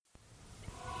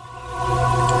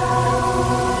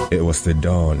It was the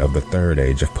dawn of the third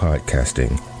age of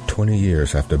podcasting, 20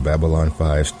 years after Babylon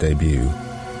 5's debut.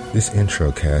 This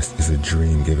intro cast is a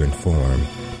dream given form.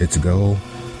 Its goal?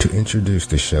 To introduce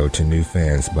the show to new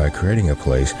fans by creating a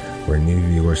place where new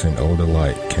viewers and old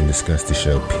alike can discuss the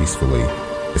show peacefully.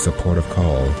 It's a port of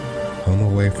call, home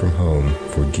away from home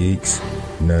for geeks,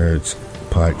 nerds,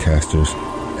 podcasters,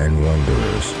 and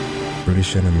wanderers.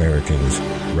 British and Americans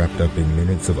wrapped up in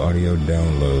minutes of audio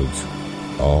downloads,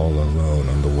 all alone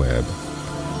on the web.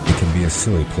 It can be a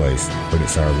silly place, but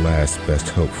it's our last best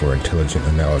hope for intelligent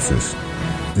analysis.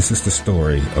 This is the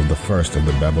story of the first of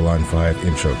the Babylon 5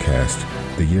 intro cast.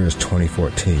 The year is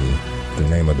 2014. The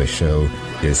name of the show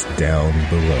is Down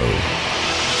Below.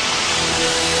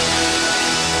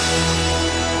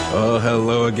 Oh,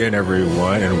 hello again,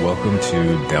 everyone, and welcome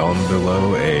to Down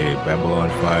Below, a Babylon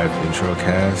 5 intro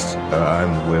cast.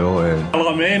 I'm Will, and... Well,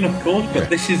 I'm in, of course, but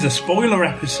this is a spoiler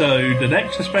episode, an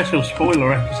extra special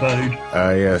spoiler episode.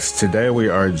 Yes, today we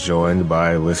are joined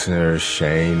by listeners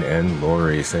Shane and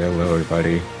Lori. Say hello,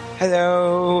 everybody.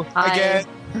 Hello. Hi. Again.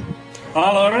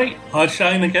 Hi, Laurie. Hi,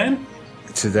 Shane again.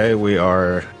 Today we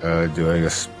are doing a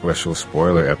special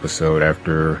spoiler episode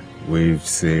after we've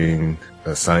seen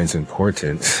Signs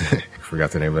Important. Forgot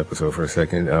the name of the episode for a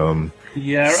second.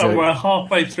 We're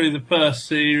halfway through the first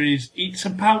series. It's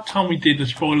about time we did a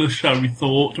spoiler show, we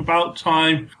thought. About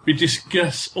time we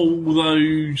discuss all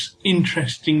those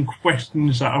interesting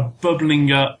questions that are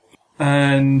bubbling up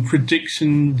and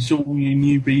predictions all you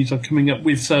newbies are coming up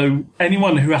with. So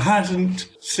anyone who hasn't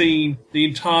seen the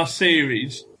entire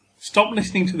series, stop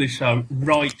listening to this show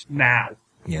right now.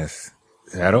 Yes.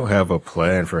 I don't have a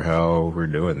plan for how we're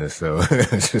doing this, so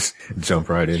just jump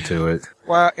right into it.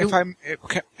 Well, if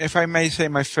I may say,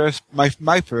 my first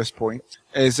point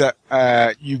is that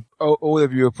all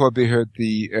of you have probably heard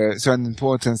the Signs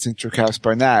Importance introcast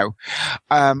by now.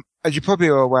 As you probably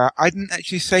are aware, I didn't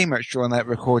actually say much during that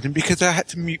recording because I had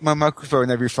to mute my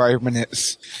microphone every 5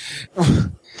 minutes.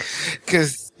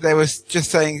 Because our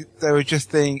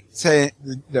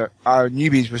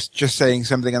newbies was just saying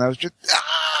something and I was just,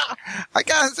 I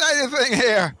can't say anything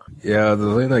here. Yeah,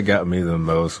 the thing that got me the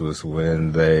most was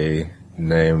when they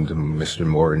named Mr.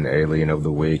 Morton Alien of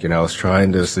the Week, and I was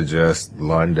trying to suggest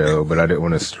Londo, but I didn't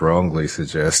want to strongly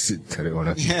suggest it. I didn't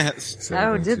want to. Yes.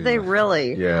 Oh, did they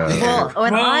really? Yeah.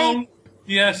 Well,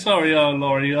 Yeah, sorry,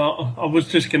 Laurie. I was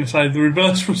just going to say the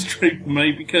reverse was true for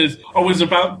me because I was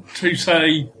about to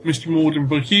say Mr. Morton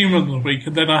for Human of the Week,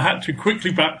 and then I had to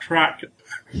quickly backtrack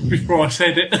before I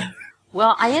said it.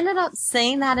 Well, I ended up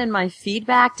saying that in my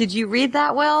feedback. Did you read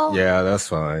that, Will? Yeah, that's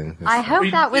fine. I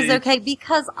hope that was okay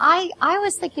because I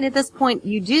was thinking at this point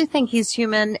you do think he's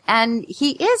human, and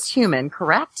he is human,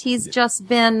 correct? He's just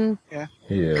been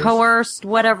coerced,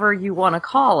 whatever you want to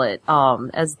call it,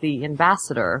 as the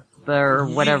ambassador or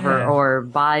whatever, or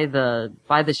by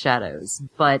the shadows.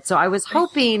 But so I was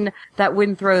hoping that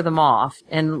wouldn't throw them off.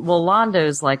 And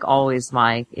Londo's like always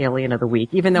my alien of the week,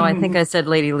 even though I think I said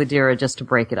Lady Ladira just to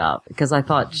break it up because I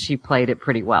thought she played it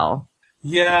pretty well.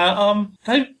 Yeah,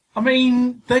 they're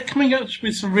coming up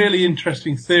with some really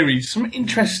interesting theories. Some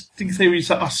interesting theories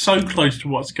that are so close to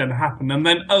what's going to happen. And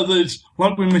then others,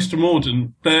 like with Mr.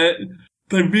 Morden,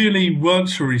 they really weren't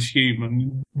sure he's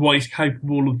human, what he's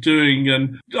capable of doing.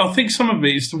 And I think some of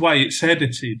it is the way it's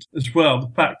edited as well.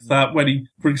 The fact that when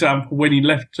he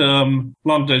left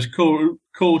Londo's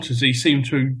quarters, he seemed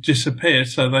to disappear.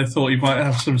 So they thought he might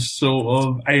have some sort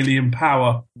of alien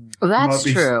power. Well, that's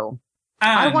true.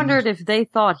 And I wondered if they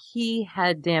thought he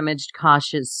had damaged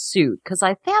Kosh's suit, because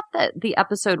I thought that the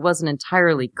episode wasn't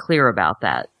entirely clear about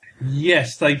that.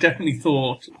 Yes, they definitely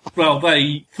thought. Well,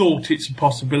 they thought it's a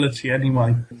possibility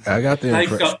anyway. I got the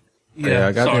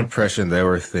impression they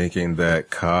were thinking that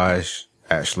Kosh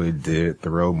actually did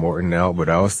throw Morton out, but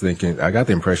I got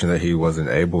the impression that he wasn't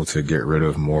able to get rid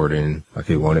of Morton like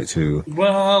he wanted to.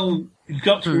 Well, you've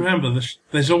got to remember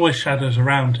there's always shadows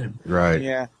around him. Right.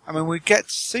 Yeah. I mean, we get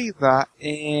to see that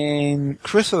in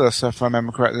Chrysalis, if I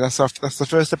remember correctly. That's the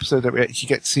first episode that we actually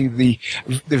get to see the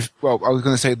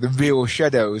real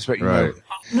shadows, but you know.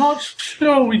 I'm not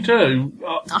sure we do.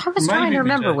 I was trying to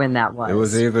remember when that was. It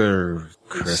was either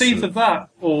It's either that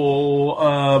or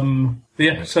the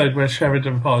episode where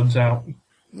Sheridan finds out.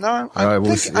 No,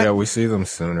 we see them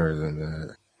sooner than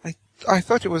that. I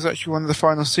thought it was actually one of the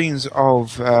final scenes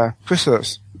of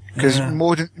Chrysalis. Because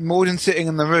Morden's sitting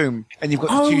in the room, and you've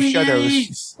got the two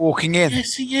shadows walking in.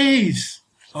 Yes, he is.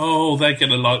 Oh, they're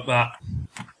going to like that.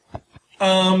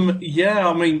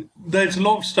 There's a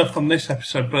lot of stuff on this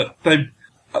episode, but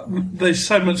there's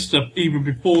so much stuff even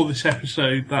before this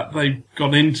episode that they've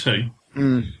gone into.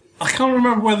 I can't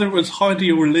remember whether it was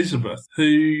Heidi or Elizabeth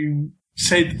who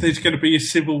said there's going to be a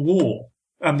civil war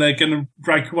and they're going to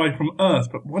break away from Earth,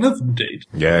 but one of them did.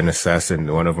 Yeah,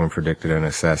 one of them predicted an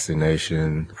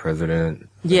assassination, the president.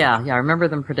 Yeah, I remember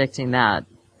them predicting that.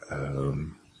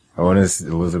 I want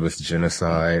Elizabeth's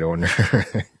genocide on her.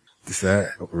 Does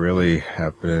that really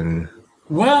happen?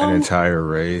 Well, an entire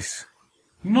race?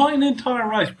 Not an entire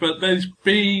race, but there's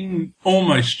been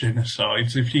almost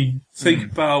genocides. If you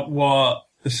think about what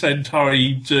the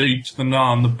Centauri do to the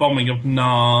Narn, the bombing of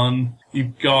Narn,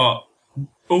 you've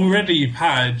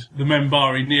had the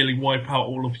Membari nearly wipe out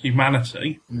all of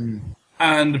humanity,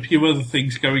 and a few other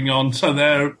things going on. So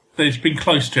there's been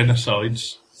close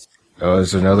genocides. Oh,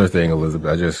 there's another thing,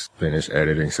 Elizabeth. I just finished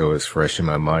editing, so it's fresh in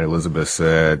my mind. Elizabeth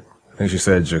said, I think she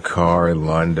said G'Kar and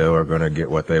Londo are going to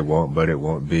get what they want, but it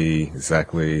won't be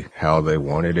exactly how they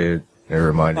wanted it. It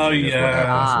reminded me of what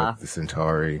happens with the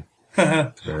Centauri.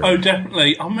 Oh,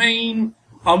 definitely. I mean,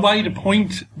 I made a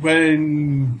point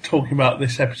when talking about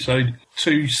this episode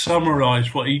to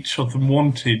summarise what each of them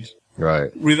wanted.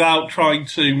 Right. Without trying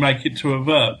to make it to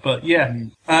avert. But yeah,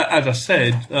 as I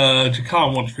said,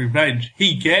 G'Kar wants revenge.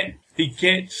 He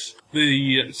gets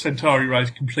the Centauri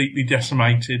race completely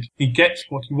decimated. He gets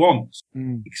what he wants.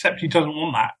 Except he doesn't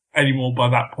want that anymore by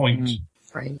that point.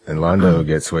 Right. And Londo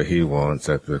gets what he wants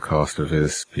at the cost of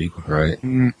his people, right?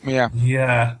 Yeah.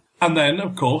 Yeah. And then,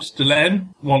 of course,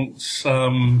 Delenn wants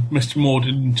Mr.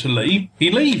 Morden to leave. He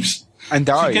leaves. And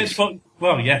dies. She gets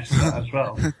well, yes, that as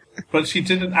well. But she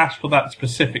didn't ask for that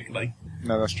specifically.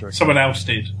 No, that's true. Someone else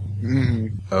did.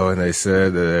 Oh, and they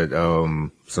said that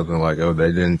something like,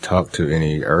 they didn't talk to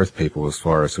any Earth people as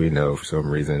far as we know for some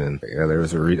reason. And yeah, there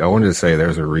was I wanted to say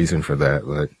there's a reason for that,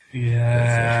 but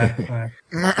yeah,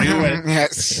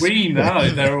 yes. We know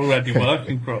they're already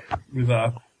working with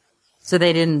her. So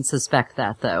they didn't suspect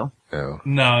that, though.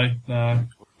 No.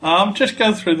 Just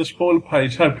go through the spoiler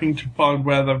page, hoping to find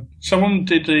where someone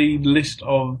did a list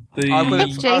of the. I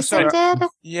think Jason did.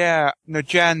 Yeah, no,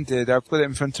 Jan did. I've put it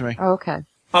in front of me. Oh, okay.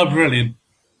 Oh, brilliant.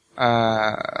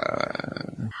 I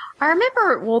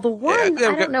remember, the one, I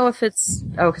don't know if it's...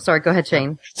 Oh, sorry, go ahead,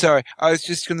 Shane. Sorry, I was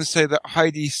just going to say that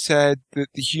Heidi said that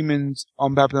the humans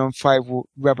on Babylon 5 will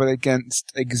rebel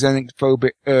against a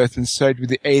xenophobic Earth and side with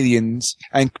the aliens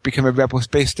and become a rebel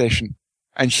space station.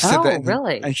 And she said that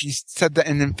really? And she said that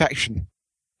in Infection.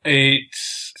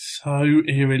 It's so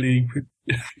eerily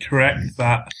correct,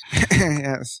 that.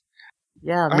 Yes.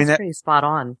 Yeah, that's pretty spot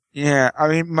on. Yeah, I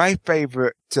mean, my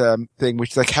favourite thing,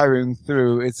 which they're carrying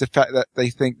through, is the fact that they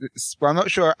think that, I'm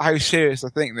not sure how serious I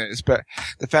think this, but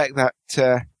the fact that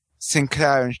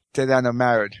Sinclair and Delenn are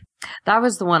married. That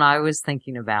was the one I was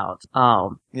thinking about. Yeah.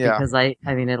 Because I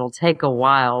mean, it'll take a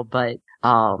while, but,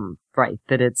 right,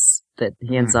 that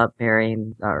he ends up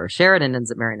marrying, or Sheridan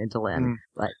ends up marrying Delenn.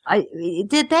 But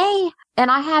did they,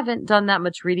 and I haven't done that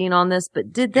much reading on this,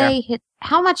 but did they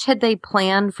how much had they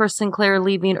planned for Sinclair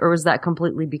leaving, or was that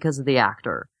completely because of the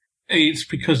actor? It's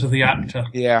because of the actor.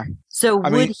 Yeah. So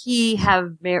would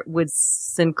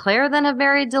Sinclair then have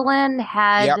married Delenn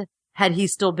had he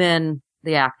still been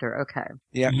the actor? Okay.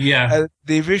 Yeah.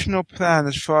 The original plan,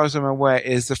 as far as I'm aware,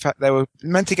 is the fact they were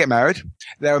meant to get married.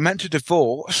 They were meant to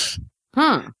divorce.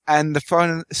 And the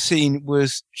final scene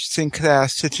was Sinclair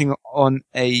sitting on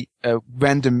a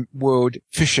random world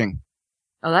fishing.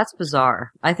 Oh, that's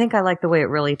bizarre. I think I like the way it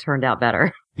really turned out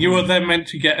better. You were then meant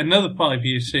to get another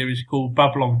 5-year series called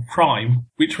Babylon Prime,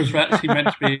 which was actually meant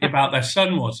to be about their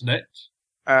son, wasn't it?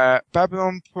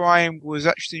 Babylon Prime was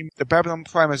actually, the Babylon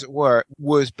Prime, as it were,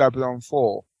 was Babylon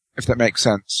 4, if that makes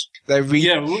sense. Yeah,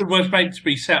 it was meant to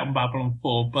be set on Babylon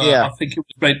 4, but I think it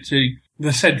was meant to,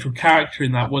 the central character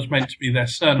in that was meant to be their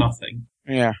son, I think.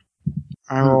 Yeah.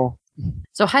 I will.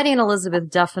 So Heidi and Elizabeth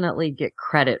definitely get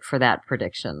credit for that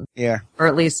prediction. Yeah. Or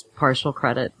at least partial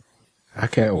credit. I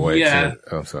can't wait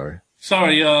I'm sorry.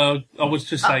 Sorry, I was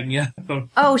just saying, yeah.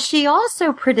 Oh, she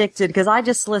also predicted, because I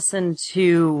just listened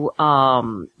to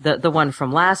the one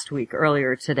from last week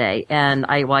earlier today, and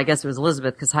I guess it was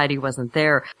Elizabeth, because Heidi wasn't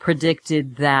there,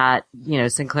 predicted that,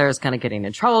 Sinclair is kind of getting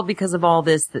in trouble because of all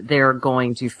this, that they're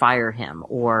going to fire him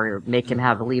or make him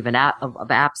have a leave of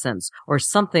absence or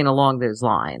something along those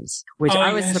lines, which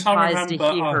I was surprised to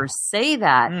hear her say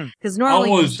that, because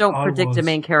normally you don't predict a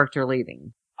main character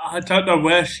leaving. I don't know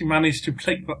where she managed to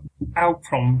click that out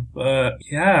from, but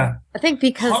yeah. I think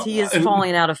because he is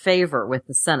falling out of favor with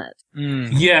the Senate.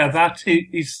 Yeah, that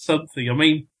is something. I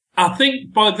mean, I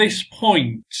think by this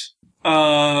point,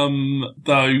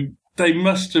 though, they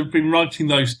must have been writing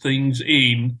those things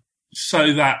in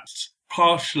so that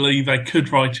partially they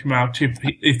could write him out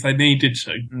if they needed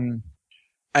to.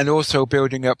 And also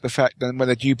building up the fact that when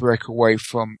they do break away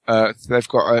from Earth, they've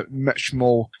got a much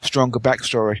more stronger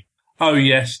backstory. Oh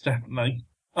yes, definitely.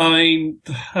 I mean,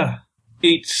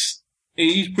 it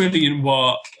is brilliant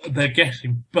what they're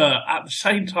getting, but at the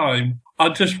same time, I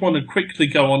just want to quickly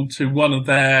go on to one of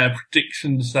their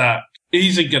predictions that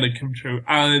isn't going to come true,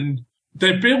 and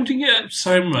they're building it up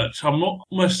so much. I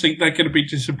almost think they're going to be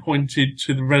disappointed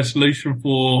to the resolution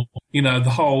for, the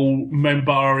whole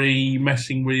Membari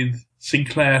messing with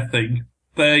Sinclair thing.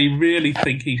 They really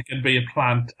think he's going to be a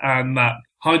plant, and that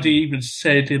Heidi even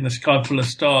said in The Sky Full of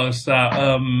Stars that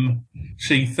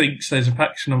she thinks there's a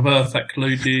faction of Earth that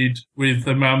colluded with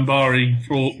the Membari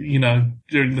for,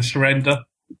 during the surrender.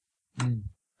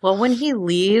 Well, when he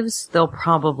leaves,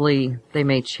 they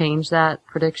may change that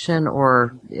prediction,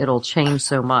 or it'll change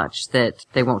so much that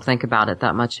they won't think about it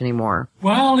that much anymore.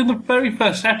 Well, in the very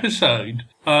first episode,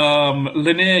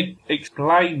 Lennier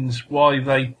explains why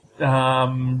they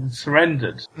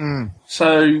surrendered.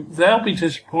 So they'll be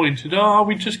disappointed. Oh,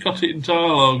 we just got it in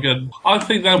dialogue, and I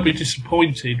think they'll be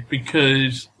disappointed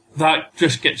because that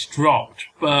just gets dropped.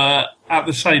 But at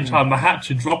the same time, they had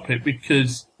to drop it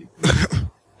because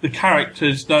the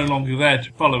character's no longer there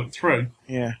to follow it through.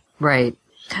 Yeah. Right.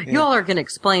 Yeah. You all are going to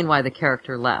explain why the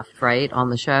character left, right, on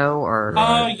the show, or?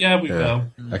 Yeah, we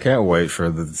will. I can't wait for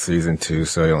the season 2,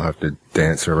 so you don't have to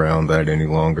dance around that any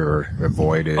longer or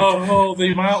avoid it. Oh,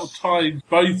 the amount of times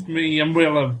both me and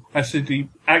Will have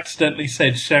accidentally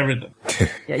said Sheridan.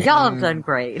 Yeah, y'all have done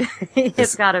great.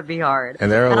 It's got to be hard.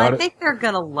 And I think they're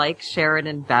going to like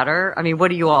Sheridan better. I mean, what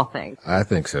do you all think? I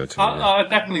think so, too. I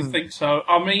definitely think so.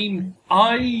 I mean,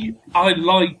 I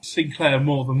like Sinclair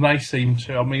more than they seem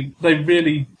to. I mean, they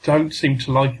really don't seem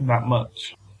to like him that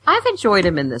much. I've enjoyed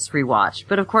him in this rewatch,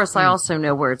 but of course I also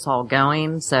know where it's all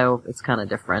going, so it's kind of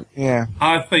different. Yeah.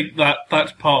 I think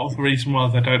that's part of the reason why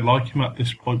they don't like him at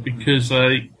this point, because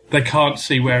they can't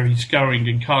see where he's going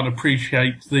and can't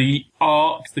appreciate the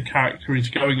arc the character is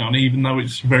going on, even though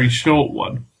it's a very short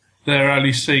one. They're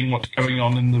only seeing what's going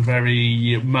on in the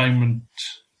very moment.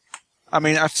 I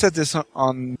mean, I've said this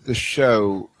on the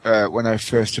show when I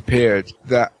first appeared,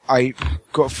 that I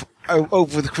got...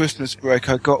 over the Christmas break,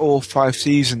 I got all 5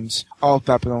 seasons of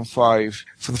Babylon 5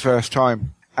 for the first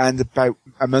time. And about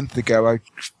a month ago, I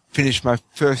finished my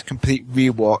first complete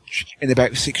rewatch in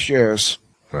about 6 years.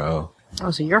 Wow.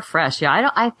 Oh, so you're fresh.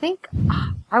 Yeah, I think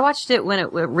I watched it when it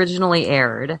originally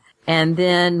aired. And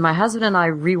then my husband and I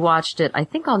rewatched it, I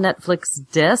think on Netflix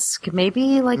disc,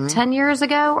 maybe 10 years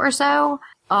ago or so.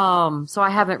 So I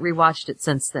haven't rewatched it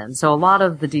since then. So a lot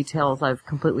of the details I've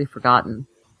completely forgotten.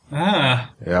 Yeah,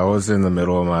 I was in the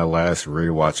middle of my last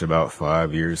rewatch about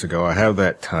 5 years ago. I have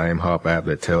that Time Hop app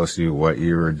that tells you what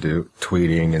you were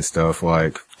tweeting and stuff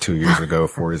like 2 years ago,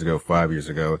 4 years ago, 5 years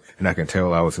ago. And I can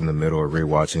tell I was in the middle of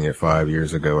rewatching it 5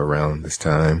 years ago around this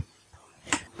time.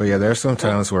 But yeah, there's some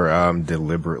times where I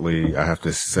have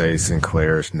to say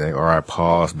Sinclair's name, or I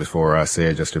pause before I say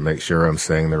it just to make sure I'm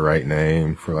saying the right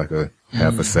name for like a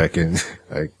half a second.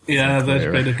 Yeah, there's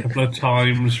been a couple of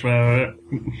times where...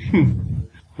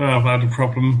 I've had a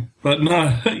problem, but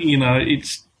no,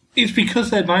 it's because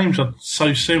their names are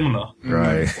so similar.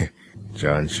 Right.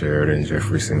 John Sheridan,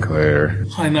 Jeffrey Sinclair.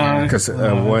 I know. Because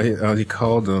he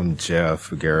called him Jeff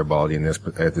Garibaldi in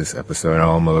this episode. I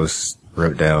almost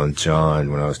wrote down John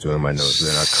when I was doing my notes,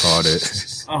 then I caught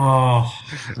it.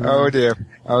 Oh dear.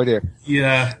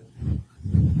 Yeah.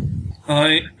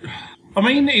 I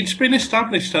mean, it's been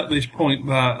established at this point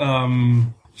that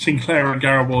Sinclair and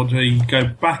Garibaldi go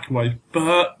back away,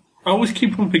 but I always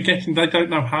keep on forgetting they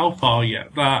don't know how far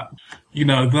yet. That, they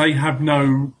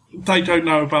don't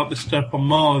know about the stuff on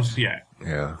Mars yet.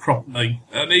 Yeah. Properly.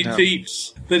 And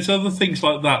there's other things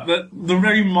like that the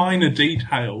very minor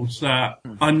details that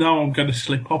I know I'm going to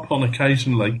slip up on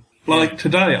occasionally. Like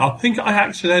today, I think I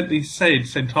accidentally said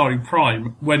Centauri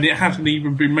Prime when it hasn't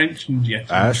even been mentioned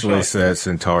yet. I actually said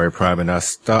Centauri Prime, and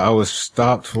I was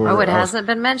stopped for... Oh, it hasn't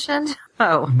been mentioned?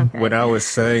 Oh, okay. When I was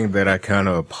saying that, I kind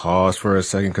of paused for a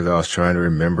second because I was trying to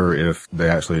remember if they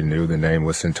actually knew the name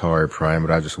was Centauri Prime,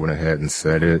 but I just went ahead and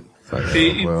said it.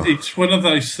 It's one of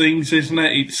those things, isn't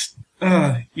it? It's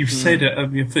you've said it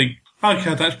and you think,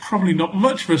 okay, that's probably not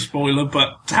much of a spoiler,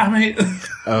 but damn it.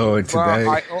 Oh, and today...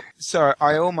 Well,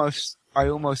 I almost,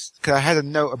 because I had a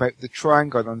note about the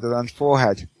triangle on Delen's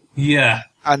forehead. Yeah.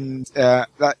 And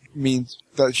that means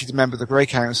that she's a member of the Grey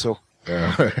Council.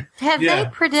 Yeah. Have they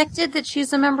predicted that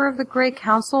she's a member of the Grey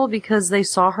Council because they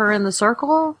saw her in the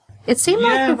circle? It seemed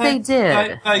like they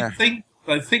did. They think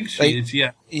They think she is,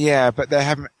 yeah. Yeah, but they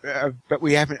haven't. But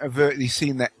we haven't overtly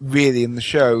seen that really in the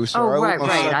show. So right.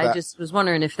 I just was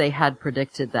wondering if they had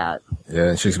predicted that. Yeah,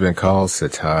 and she's been called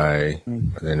Satai.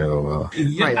 They know.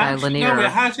 Right, Lanier. No,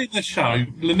 it has in the show.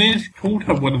 Lanier's called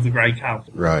her one of the Grey Cows.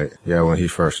 Right. Yeah, when he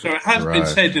first. So it has been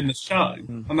said in the show,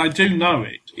 and I do know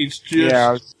it. It's just.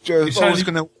 Yeah,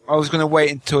 I was gonna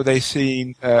wait until they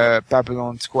seen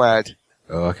Babylon Squared.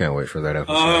 Oh, I can't wait for that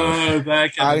episode. Oh,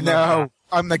 I know.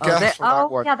 I'm the guest for that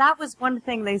one. Yeah, that was one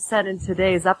thing they said in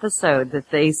today's episode, that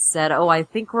they said, I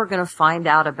think we're going to find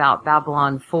out about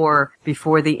Babylon 4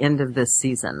 before the end of this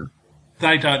season.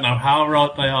 They don't know how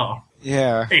right they are.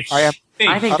 Yeah. I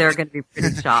think they're going to be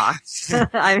pretty shocked.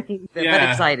 I mean, they're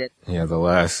excited. Yeah, the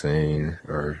last scene,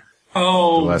 or the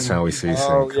last time we see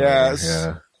Sinclair. Yes.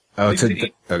 Yeah. Oh,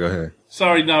 go ahead.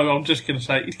 Sorry, no, I'm just going to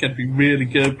say it's going to be really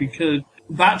good, because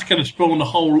that's going to spawn a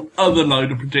whole other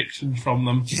load of predictions from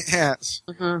them. Yes.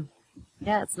 Mm-hmm.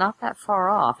 Yeah, it's not that far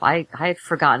off. I had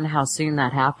forgotten how soon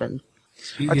that happened.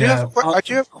 I do have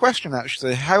a question,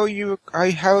 actually. How are you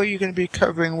going to be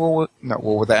covering War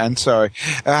with the End? Sorry.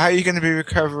 How are you going to be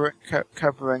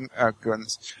covering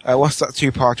Guns? What's that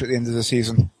two-part at the end of the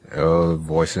season? Oh,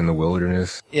 Voice in the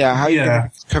Wilderness. Yeah, how are you going to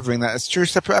be covering that? Is it two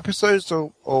separate episodes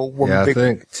or one big? Yeah, I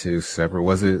think two separate.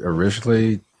 Was it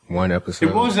originally one episode?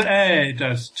 It was aired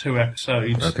as 2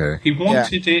 episodes. Okay. He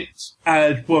wanted it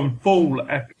as one full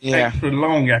extra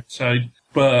long episode,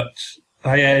 but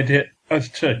they aired it as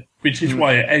 2, which is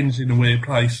why it ends in a weird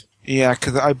place. Yeah,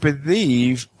 because I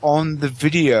believe on the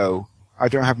video, I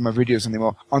don't have my videos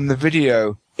anymore. On the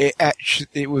video,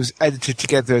 it was edited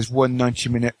together as one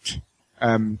 90-minute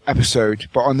episode,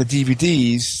 but on the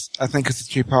DVDs, I think it's a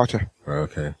 2-parter.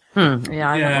 Okay.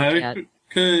 Yeah,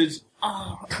 because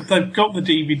they've got the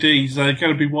DVDs. They're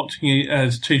going to be watching it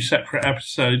as 2 separate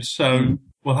episodes, so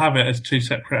we'll have it as 2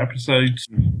 separate episodes.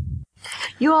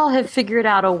 You all have figured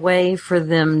out a way for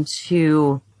them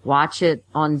to watch it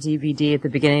on DVD at the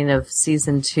beginning of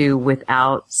season 2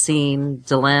 without seeing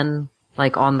Delenn,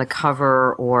 like on the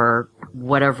cover or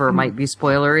whatever might be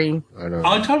spoilery?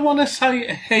 I don't want to say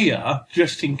it here,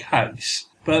 just in case,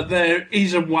 but there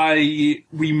is a way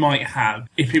we might have,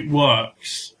 if it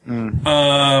works. We've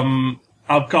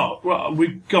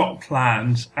got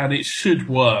plans, and it should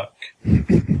work.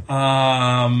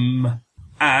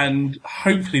 And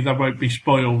hopefully they won't be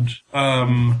spoiled.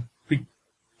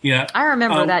 Yeah. I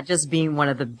remember that just being one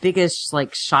of the biggest,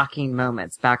 shocking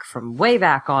moments way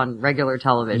back on regular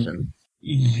television.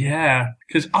 Yeah,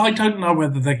 because I don't know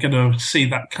whether they're going to see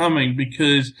that coming,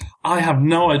 because I have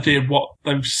no idea what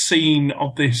they've seen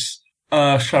of this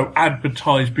show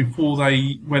advertised before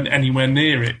they went anywhere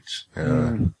near it.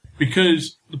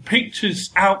 Because the pictures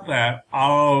out there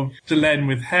are of Delenn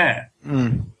with hair.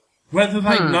 Whether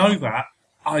they know that,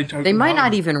 I don't know. They might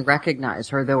not even recognize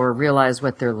her, though, or realize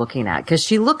what they're looking at, because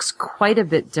she looks quite a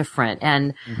bit different,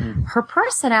 and her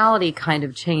personality kind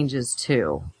of changes,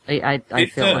 too, I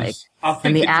feel like.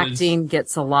 And the acting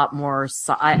gets a lot more,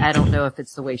 I don't know if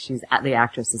it's the way the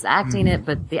actress is acting it,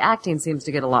 but the acting seems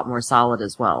to get a lot more solid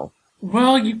as well.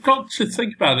 Well, you've got to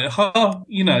think about it.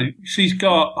 She's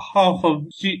got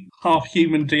half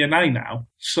human DNA now.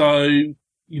 So,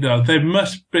 there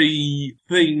must be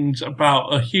things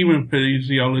about a human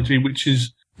physiology which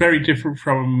is very different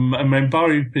from a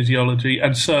Membari physiology.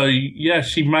 And so, yeah,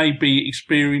 she may be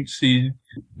experiencing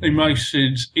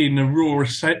emotions in a rawer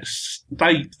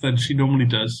state than she normally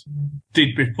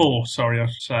did before, I should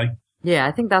say. Yeah,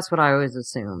 I think that's what I always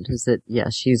assumed, is that,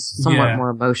 she's somewhat more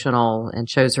emotional and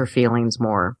shows her feelings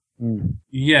more.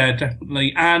 Yeah,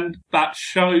 definitely. And that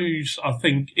shows, I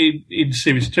think, in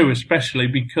Series 2 especially,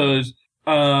 because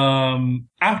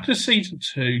after Season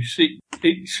 2,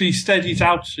 she steadies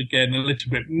out again a little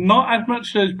bit. Not as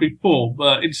much as before,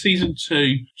 but in Season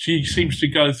 2, she seems to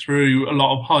go through a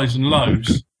lot of highs and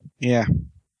lows. Yeah.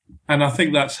 And I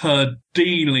think that's her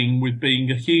dealing with being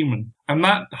a human. And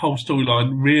that whole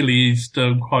storyline really is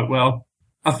done quite well.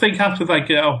 I think after they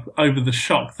get over the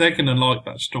shock, they're going to like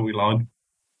that storyline.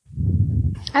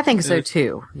 I think so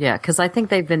too. Yeah, because I think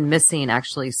they've been missing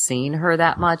actually seeing her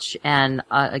that much. And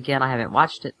again, I haven't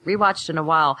rewatched in a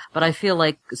while, but I feel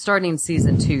like starting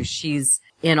season 2, she's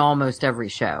in almost every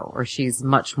show, or she's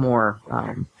much more.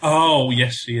 Oh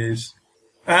yes, she is.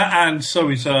 And so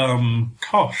is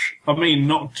Kosh. I mean,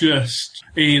 not just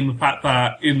in the fact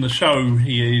that in the show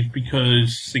he is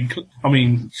because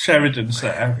Sheridan's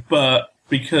there, but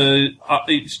because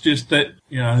it's just that,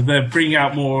 they're bringing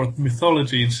out more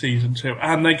mythology in season 2,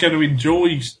 and they're going to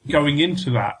enjoy going into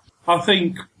that. I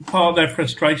think part of their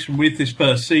frustration with this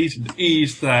first season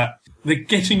is that they're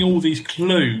getting all these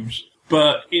clues,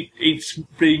 but it's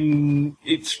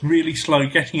really slow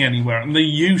getting anywhere, and they're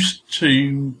used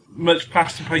to much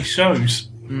faster paced shows.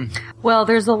 Well,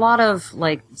 there's a lot of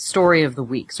like story of the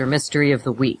weeks or mystery of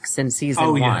the weeks in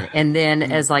season one. And then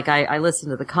as like I listened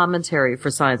to the commentary for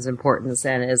Signs of Importance,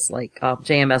 and as like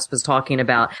JMS was talking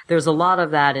about, there's a lot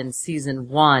of that in season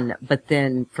one, but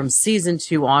then from season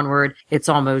 2 onward, it's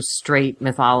almost straight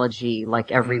mythology like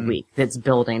every week that's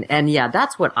building. And yeah,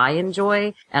 that's what I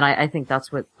enjoy, and I think that's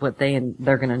what they're going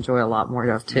to enjoy a lot more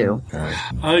of too.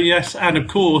 Oh yes, and of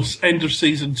course, end of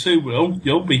season 2,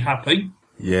 you'll be happy.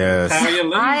 Yes.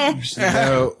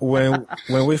 When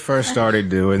we first started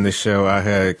doing the show, I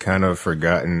had kind of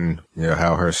forgotten,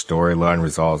 how her storyline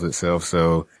resolves itself.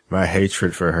 So my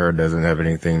hatred for her doesn't have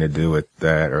anything to do with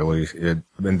that, or at least and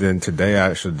then today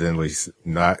I accidentally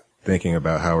not thinking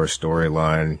about how her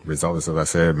storyline resolves. As I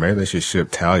said, maybe they should ship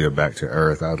Talia back to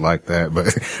Earth. I'd like that,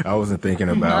 but I wasn't thinking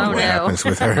about happens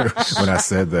with her when I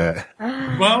said that.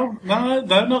 Well, no,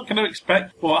 they're not going to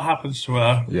expect what happens to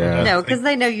her. Yeah. No, because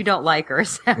they know you don't like her.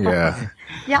 So. Yeah.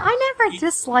 Yeah, I never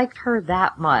disliked her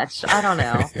that much. I don't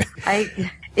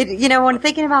know. When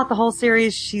thinking about the whole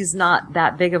series, she's not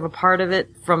that big of a part of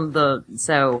it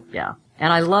yeah.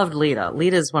 And I loved Lita.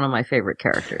 Lita is one of my favorite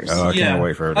characters. Oh, I can't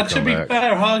wait for her to come back. To be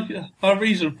fair, her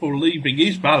reason for leaving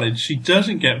is valid. She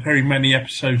doesn't get very many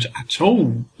episodes at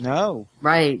all. No.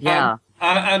 Right, yeah.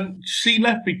 And she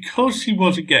left because she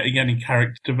wasn't getting any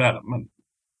character development.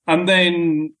 And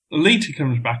then Lita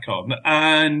comes back on,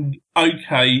 and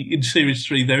in Series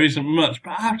 3 there isn't much,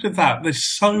 but after that there's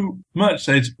so much.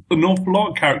 There's an awful lot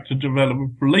of character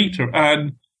development for Lita,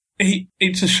 and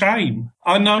it's a shame.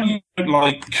 I know you don't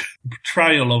like the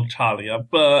portrayal of Talia,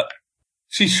 but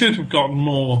she should have gotten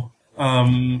more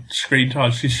screen time.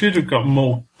 She should have got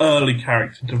more early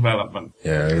character development.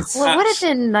 Yeah, it would have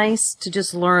been nice to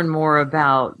just learn more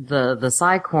about the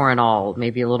Psychor and all,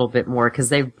 maybe a little bit more, because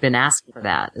they've been asking for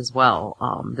that as well,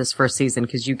 this first season,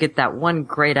 because you get that one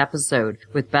great episode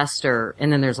with Bester,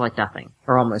 and then there's like nothing,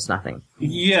 or almost nothing.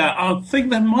 Yeah, I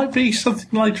think there might be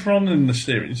something later on in the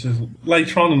series,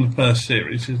 later on in the first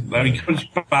series, isn't there? He comes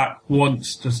back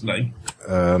once, doesn't he?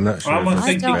 I'm not sure.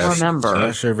 I don't remember. I'm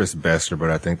not sure if it's Bester,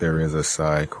 but I think there is a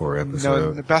Psychor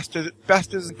episode. No, Bester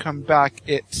doesn't come back.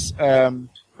 It's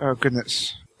oh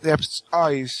goodness, the episode's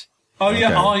Eyes. Oh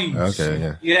yeah, Eyes.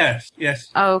 Okay, yeah.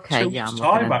 Yes. Oh, okay, 2 yeah. weeks'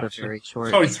 I'm time, actually. very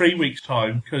short. Sorry, 3 weeks'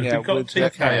 time, because we've got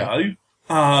TKO. TKO.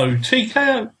 Oh,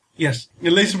 TKO. Yes,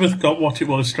 Elizabeth got what it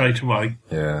was straight away.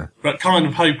 Yeah. But kind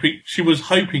of she was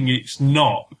hoping it's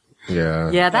not. Yeah.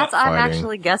 Yeah, I'm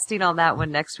actually guesting on that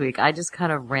one next week. I just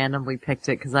kind of randomly picked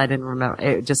it because I didn't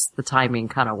remember. The timing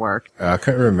kind of worked. I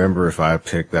couldn't remember if I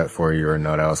picked that for you or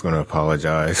not. I was going to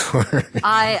apologize for it.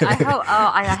 I hope.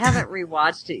 I haven't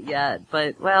rewatched it yet,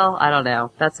 but I don't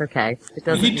know. That's okay. It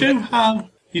doesn't.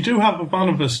 You do have a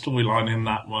Ivanova storyline in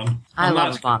that one. I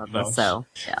love Ivanova, so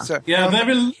yeah.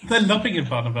 They're loving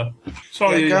Ivanova.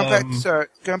 Sorry.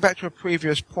 Going back to a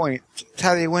previous point,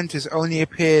 Talia Winters only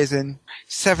appears in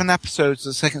 7 episodes of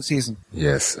the second season.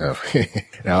 Yes.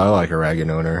 Now I like ragging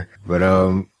on her, but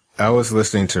I was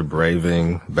listening to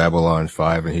Braving Babylon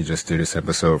 5, and he just did this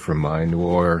episode for Mind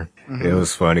War. Mm-hmm. It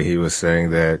was funny. He was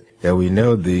saying that we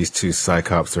know these 2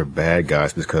 Psychops are bad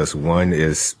guys because one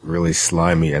is really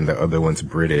slimy and the other one's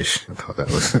British. I thought that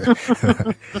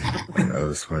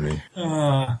was funny.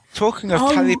 Talking of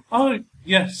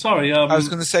sorry. I was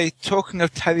going to say, talking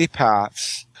of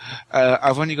telepaths,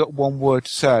 I've only got one word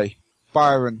to say.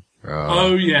 Byron.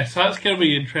 Oh yes, that's going to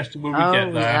be interesting when we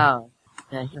get there.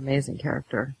 Yeah, he's an amazing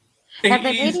character. Have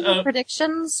they made any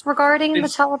predictions regarding the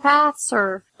telepaths,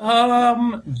 or?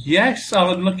 Yes,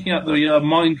 I'm looking at the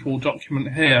Mindful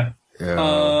document here.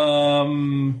 Yeah.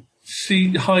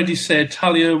 Heidi said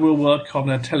Talia will work on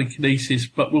her telekinesis,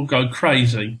 but will go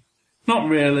crazy. Not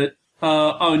really.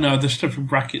 The stuff in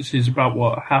brackets is about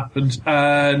what happens.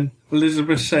 And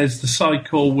Elizabeth says the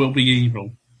Psychor will be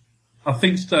evil. I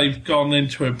think they've gone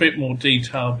into a bit more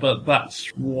detail, but that's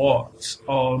what's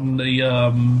on the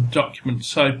document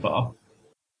so far.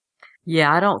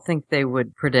 Yeah, I don't think they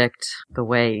would predict the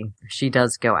way she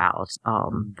does go out,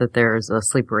 that there's a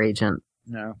sleeper agent.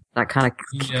 No. That kind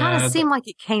of seemed like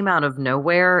it came out of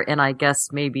nowhere, and I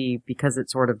guess maybe because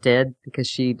it sort of did, because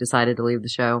she decided to leave the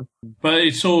show. But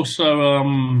it's also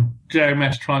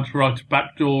JMS trying to write a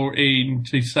backdoor in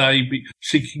to say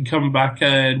she can come back,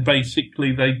 and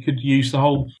basically they could use the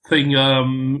whole thing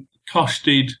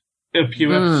costed a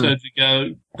few episodes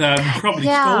ago. Probably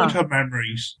stored her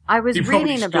memories. I was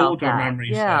reading about that.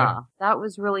 Yeah, that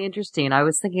was really interesting. I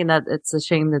was thinking that it's a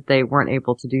shame that they weren't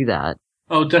able to do that.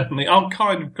 Oh, definitely. I've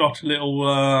kind of got a little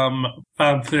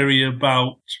fan theory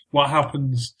about what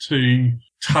happens to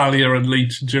Talia and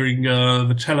Lita during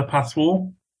the Telepath War.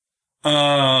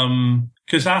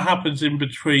 Because that happens in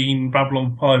between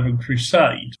Babylon 5 and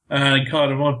Crusade. And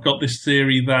kind of I've got this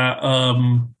theory that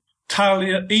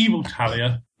evil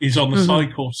Talia is on the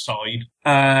Psychor side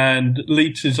and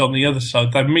Lita's on the other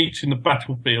side. They meet in the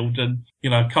battlefield and,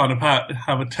 kind of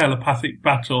have a telepathic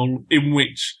battle in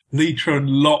which Lita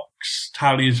unlocks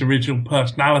Talia's original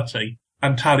personality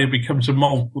and Talia becomes a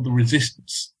mole for the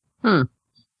Resistance.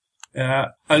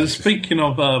 And speaking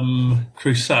of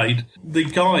Crusade, the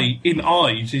guy in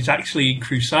Eyes is actually in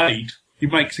Crusade. He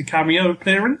makes a cameo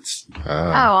appearance.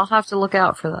 I'll have to look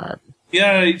out for that.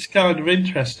 Yeah, it's kind of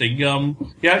interesting.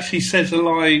 He actually says a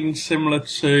line similar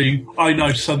to, I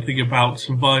know something about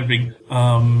surviving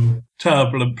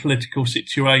turbulent political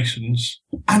situations.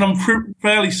 And I'm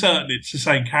fairly certain it's the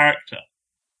same character.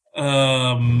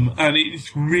 And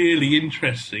it's really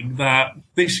interesting that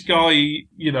this guy,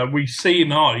 we see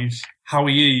in Eyes how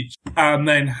he is, and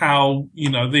then how,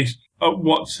 this,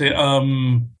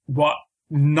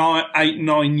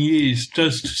 9 years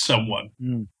does to someone.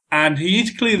 And he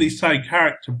is clearly the same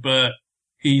character, but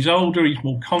he's older, he's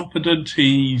more confident,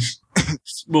 he's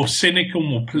more cynical,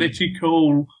 more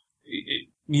political.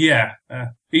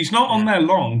 He's not on there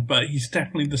long, but he's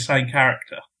definitely the same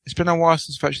character. It's been a while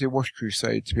since I've actually watched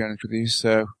Crusade, to be honest with you,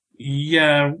 so...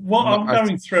 Yeah, I'm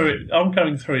going through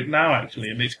it now, actually,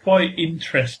 and it's quite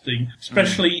interesting,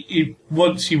 especially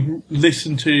once you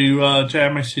listen to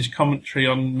JMS's commentary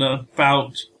on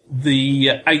about the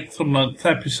 8th or 9th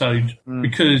episode,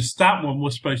 because that one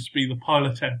was supposed to be the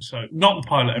pilot episode. Not the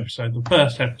pilot episode, the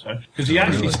first episode. Because he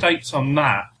actually states on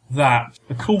that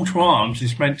the Call to Arms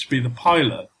is meant to be the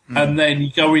pilot, and then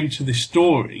you go into the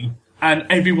story, and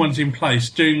everyone's in place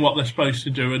doing what they're supposed to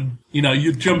do, and,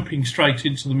 you're jumping straight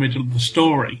into the middle of the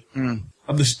story. And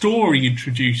the story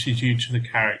introduces you to the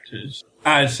characters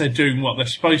as they're doing what they're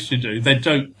supposed to do. They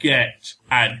don't get,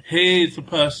 and here's the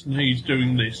person who's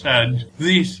doing this, and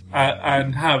this,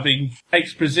 and having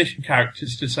exposition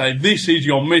characters to say, this is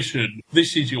your mission,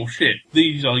 this is your ship,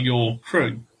 these are your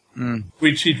crew,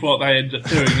 which is what they end up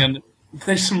doing. And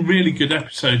there's some really good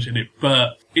episodes in it,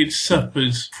 but it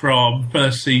suffers from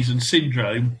first season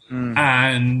syndrome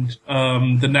and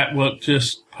the network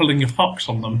just pulling a fox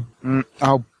on them.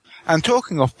 Oh, and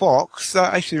talking of Fox,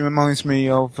 that actually reminds me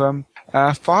of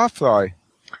Firefly,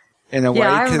 in a way.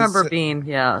 Yeah, I remember being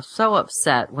so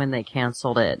upset when they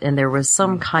canceled it, and there was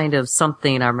some kind of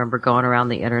something I remember going around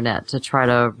the internet to try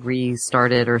to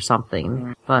restart it or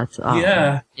something. But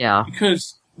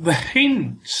because the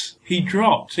hints he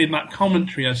dropped in that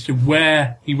commentary as to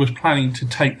where he was planning to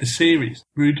take the series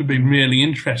would have been really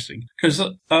interesting.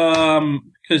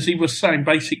 Because he was saying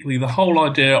basically the whole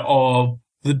idea of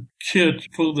the cure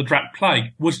for the Drac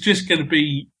Plague was just going to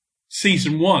be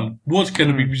season 1 was going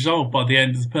to be resolved by the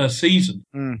end of the first season.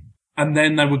 And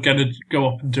then they were going to go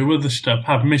off and do other stuff,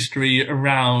 have mystery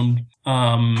around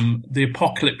the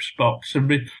Apocalypse box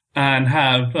and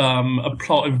have a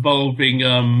plot involving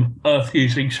Earth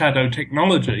using shadow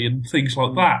technology and things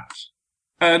like that.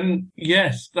 And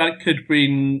yes, that could have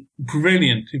been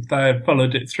brilliant if they had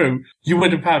followed it through. You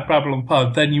would have had Babylon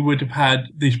 5, then you would have had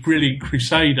this brilliant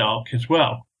Crusade arc as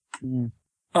well.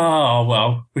 Oh,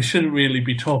 well, we shouldn't really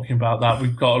be talking about that.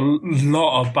 We've got a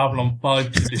lot of Babylon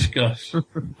 5 to discuss.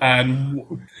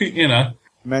 And,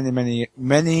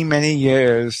 Many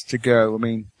years to go. I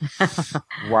mean,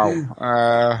 wow.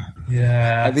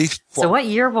 At least. So what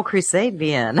year will Crusade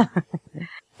be in?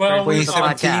 Well,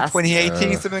 2017,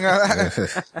 2018, something like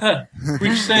that.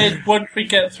 We've said once we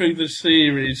get through the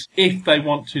series, if they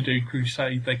want to do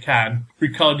Crusade, they can.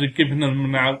 We've kind of given them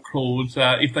an out clause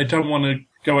that if they don't want to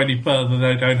go any further,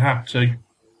 they don't have to.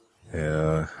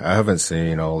 Yeah, I haven't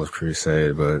seen all of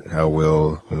Crusade, but I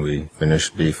will when we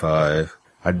finish B5.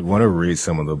 I'd want to read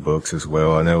some of the books as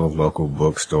well. I know a local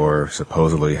bookstore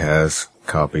supposedly has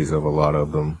copies of a lot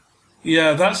of them.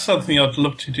 Yeah, that's something I'd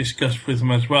love to discuss with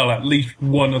them as well, at least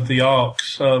one of the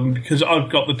arcs, because I've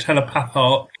got the Telepath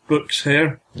arc books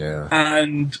here. Yeah.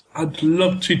 And I'd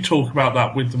love to talk about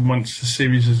that with them once the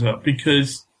series is up,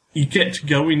 because you get to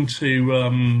go into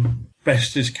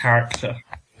Vester's character.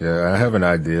 Yeah, I have an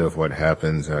idea of what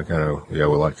happens. I kind of,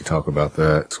 would like to talk about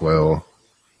that as well.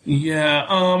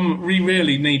 Yeah, we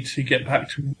really need to get back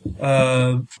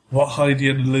to what Heidi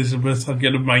and Elizabeth are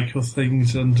going to make of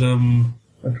things and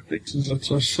predictions and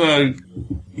stuff. So,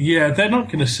 yeah, they're not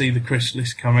going to see the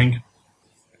Chrysalis coming.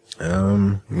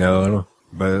 No,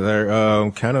 But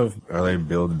they're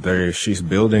she's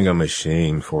building a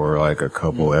machine for like a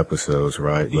couple episodes,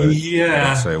 right? But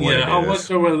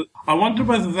I wonder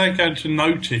whether they're going to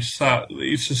notice that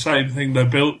it's the same thing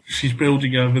she's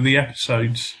building over the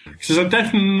episodes. Because I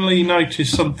definitely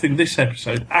noticed something this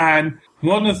episode, and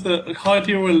one of the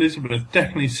Heidi or Elizabeth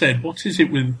definitely said, "What is it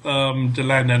with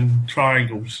Delenn and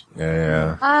triangles?"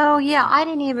 Yeah. Oh yeah, I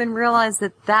didn't even realize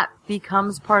that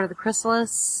becomes part of the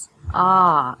chrysalis.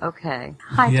 Ah, okay.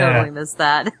 I totally missed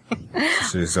that.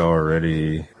 She's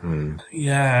already...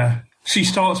 Yeah. She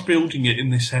starts building it in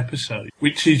this episode,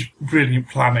 which is brilliant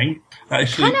planning.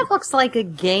 Actually, kind of looks like a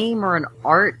game or an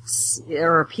or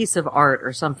a piece of art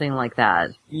or something like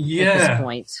that. Yeah. At this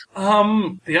point.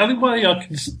 The only way I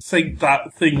can think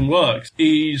that thing works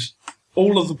is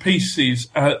all of the pieces,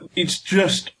 it's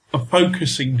just a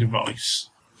focusing device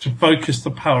to focus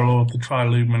the power of the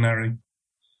Triluminary.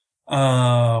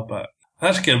 But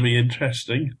that's going to be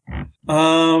interesting.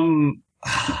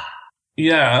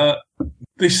 Yeah,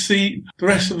 the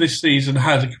rest of this season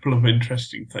has a couple of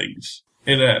interesting things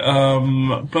in it.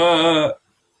 But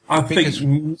I think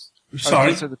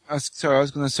sorry. I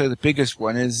was going to say the biggest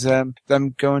one is them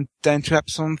going down to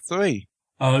episode 3.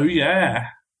 Oh yeah,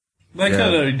 they're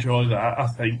going to enjoy that, I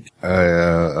think.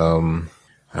 I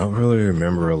don't really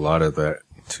remember a lot of that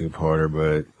 2-parter,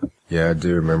 but yeah, I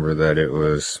do remember that it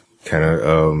was kind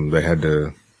of they had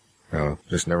to. Oh,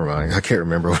 just never mind. I can't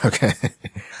remember. I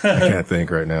can't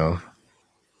think right now.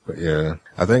 But yeah,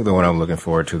 I think the one I'm looking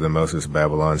forward to the most is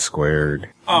Babylon Squared.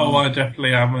 Oh, I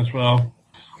definitely am as well.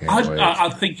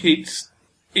 I think it's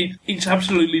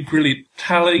absolutely brilliant.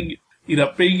 Telling, doing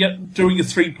a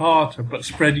 3-parter, but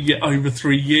spreading it over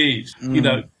 3 years. It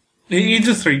is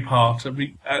a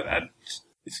 3-parter.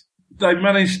 They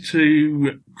managed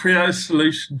to create a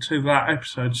solution to that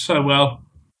episode so well.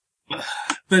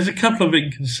 There's a couple of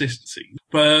inconsistencies,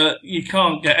 but you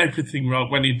can't get everything right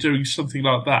when you're doing something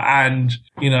like that, and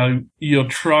you're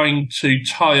trying to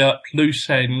tie up loose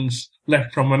ends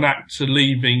left from an actor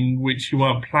leaving, which you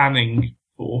weren't planning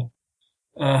for.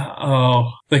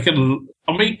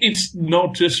 It's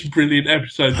not just a brilliant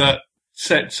episode that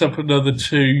sets up another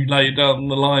 2 later down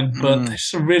the line, but there's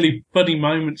some really funny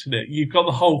moments in it. You've got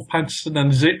the whole Patterson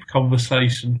and Zip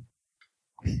conversation.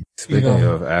 Speaking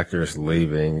of actors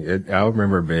leaving, I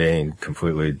remember being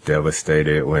completely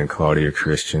devastated when Claudia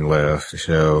Christian left the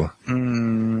show. That's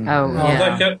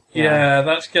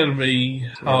going to be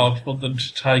hard for them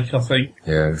to take, I think.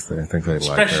 Yeah, I think they like her.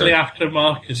 Especially after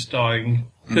Marcus dying,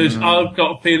 because I've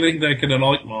got a feeling they're going to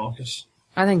like Marcus.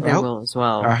 I think they will as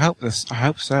well. I hope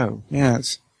so.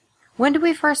 Yes. When did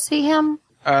we first see him?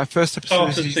 First episode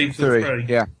of season 3.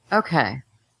 Yeah. Okay.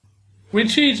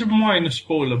 Which is a minor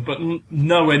spoiler, but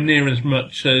nowhere near as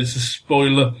much as a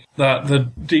spoiler that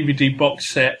the DVD box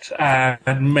set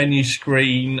and menu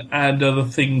screen and other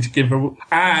things give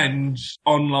and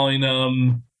online,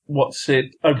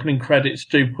 opening credits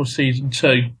do for season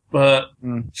 2. But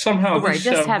somehow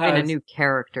just having a new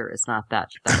character is not that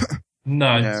bad.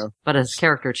 No. But his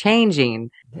character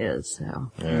changing is,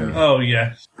 so. Yeah. Oh,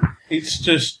 yes. It's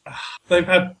just, they've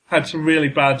had some really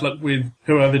bad luck with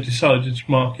whoever decided to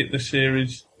market the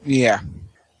series. Yeah.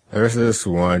 There's this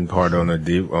one part on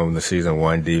the season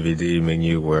 1 DVD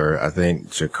menu where I think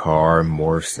Jakar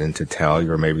morphs into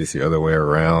Talia, or maybe it's the other way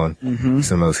around. It's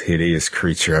the most hideous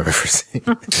creature I've ever seen.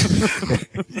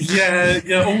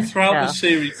 Yeah, all throughout the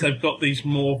series they've got these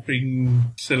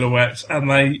morphing silhouettes, and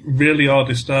they really are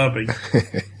disturbing.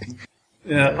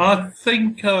 Yeah, I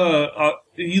think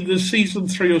either season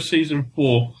 3 or season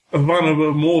 4, one of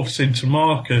them morphs into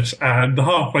Marcus, and the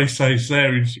halfway stage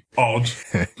there is odd.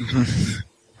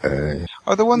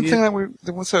 The one thing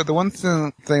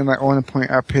that I want to point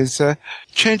up is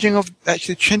changing of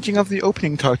the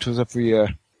opening titles every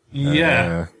year.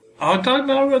 Yeah. I don't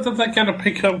know whether they're going to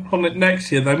pick up on it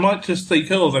next year. They might just think,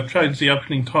 they've changed the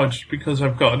opening titles because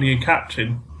they've got a new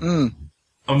captain.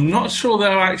 I'm not sure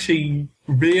they'll actually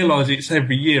realise it's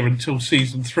every year until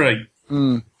season 3.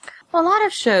 Well, a lot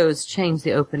of shows change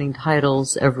the opening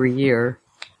titles every year.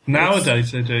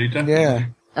 Nowadays they do, don't they? Yeah.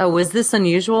 Oh, was this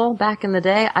unusual back in the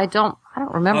day? I don't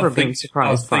remember being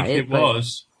surprised by it.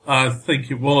 I think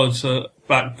it was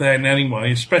back then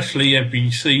anyway, especially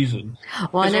every season.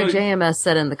 Well, I know JMS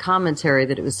said in the commentary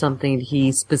that it was something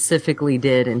he specifically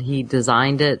did and he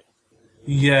designed it.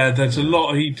 Yeah, there's a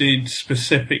lot he did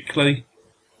specifically.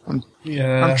 I'm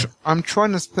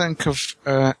trying to think of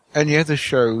any other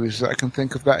shows that I can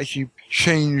think of that actually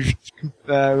changed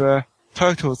their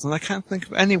titles, and I can't think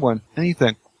of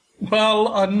anything. Well,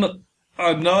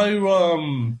 I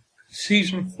know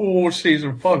season 4,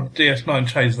 season 5 of DS9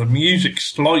 changed the music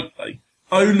slightly.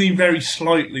 Only very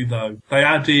slightly, though. They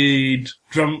added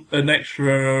an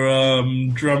extra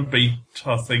drum beat,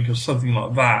 I think, or something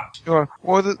like that.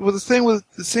 Well, the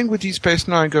thing with Deep Space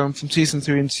Nine going from season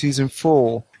 3 into season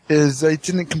 4 is they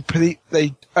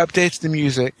updated the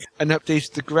music and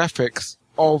updated the graphics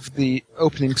of the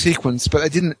opening sequence, but they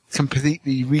didn't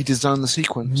completely redesign the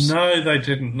sequence. No, they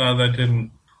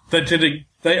didn't.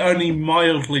 They only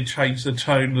mildly changed the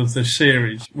tone of the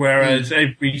series, whereas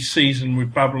every season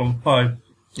with Babylon 5,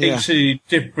 it's a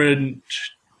different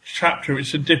chapter,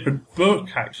 it's a different book,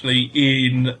 actually,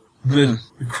 in the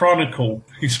Chronicle,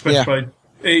 especially.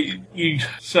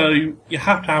 So you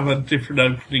have to have a different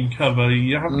opening cover,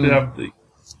 you have to have the...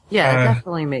 Yeah, it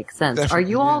definitely makes sense. Are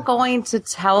you all going to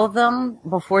tell them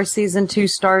before season 2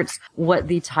 starts what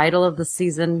the title of the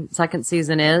second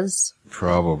season is?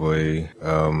 Probably,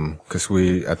 because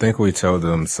I think we told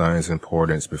them Science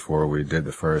Importance before we did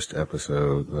the first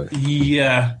episode. But...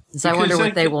 Yeah. So I wonder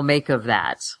what they will make of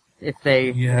that, if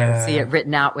they see it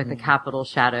written out with the capital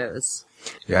shadows.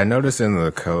 Yeah, I noticed in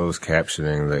the closed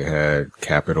captioning they had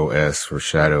capital S for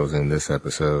shadows in this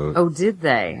episode. Oh, did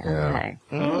they? Yeah. Okay.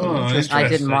 Oh, I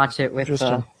didn't watch it with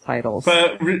the titles.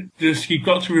 But you've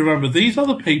got to remember, these are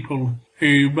the people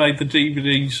who made the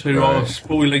DVDs who are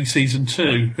spoiling season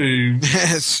 2, who...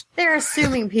 Yes. They're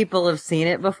assuming people have seen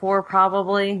it before,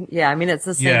 probably. Yeah, I mean, it's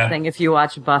the same thing if you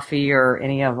watch Buffy or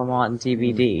any of them on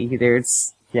DVD.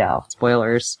 There's,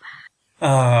 spoilers.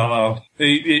 Well,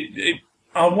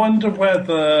 I wonder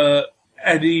whether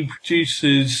any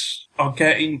producers are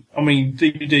getting... I mean,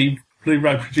 DVD...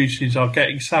 Blu-ray producers are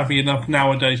getting savvy enough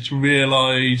nowadays to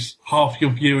realise half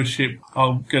your viewership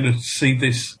are going to see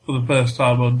this for the first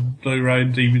time on Blu-ray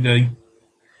and DVD.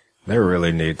 They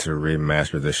really need to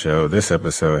remaster the show. This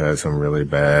episode has some really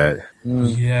bad.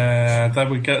 Yeah, they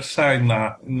would get saying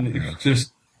that. And it's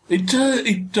just,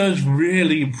 it does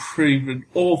really improve an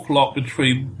awful lot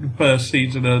between the first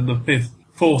season and the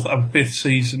fourth and fifth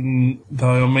season,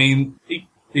 though. I mean,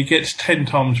 it gets 10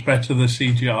 times better, the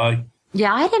CGI.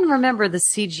 Yeah, I didn't remember the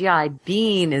CGI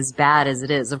being as bad as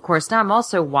it is. Of course, now I'm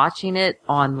also watching it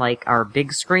on, our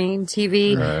big screen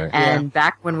TV. Right. And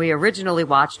back when we originally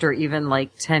watched, or even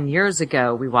 10 years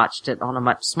ago, we watched it on a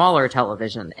much smaller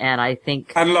television. And I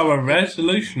think... And lower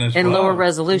resolution as well. And lower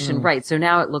resolution, right. So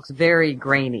now it looks very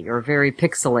grainy or very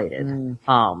pixelated.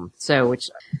 Which...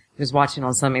 was watching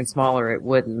on something smaller, it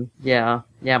wouldn't. Yeah,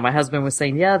 my husband was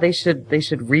saying, they should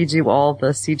redo all the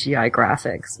CGI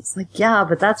graphics. It's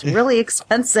but that's really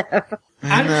expensive.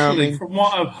 Actually, from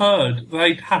what I've heard,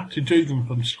 they'd have to do them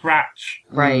from scratch.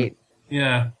 Right.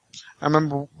 Yeah. I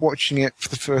remember watching it for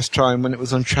the first time when it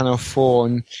was on Channel 4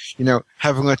 and,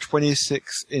 having a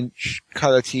 26-inch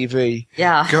color TV.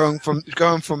 Yeah. Going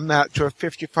from that to a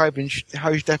 55-inch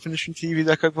high definition TV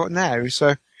like I've got now,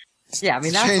 so... Yeah, I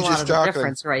mean, that's a lot of the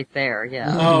difference right there,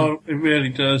 yeah. Oh, it really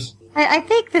does. I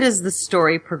think that as the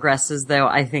story progresses, though,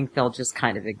 I think they'll just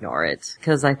kind of ignore it.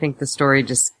 Because I think the story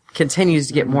just continues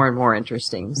to get more and more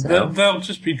interesting. So. They'll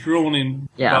just be drawn in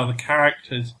by the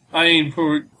characters. I mean,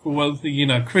 for one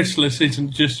thing, Chrysalis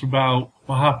isn't just about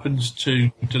what happens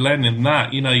to Delenn in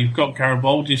that. You've got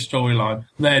Garibaldi's storyline.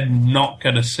 They're not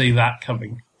going to see that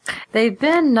coming. They've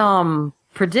been,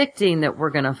 predicting that we're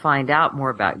going to find out more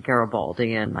about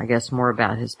Garibaldi and I guess more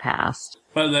about his past.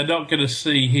 But they're not going to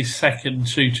see his second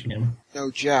shooting him.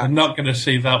 No, Jack. They're not going to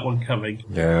see that one coming.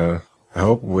 Yeah. I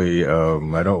hope we, I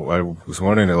was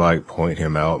wanting to point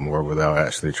him out more without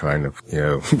actually trying to,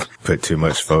 put too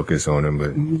much focus on him,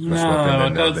 but no, I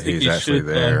don't think he's actually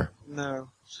there. No.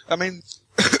 I mean,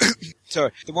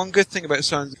 sorry. The one good thing about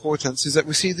Science Importance is that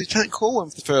we see Lieutenant Corwin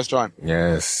for the first time.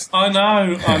 Yes. I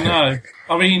know.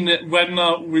 I mean,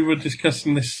 when we were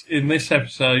discussing this in this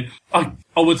episode, I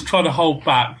was trying to hold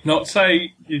back, not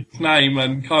say his name,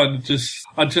 and I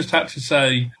just had to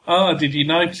say, did you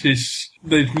notice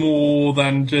there's more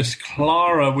than just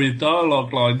Clara with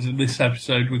dialogue lines in this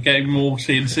episode? We're getting more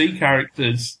CNC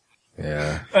characters.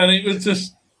 Yeah. And it was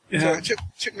just... Yeah. So it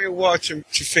took me a while to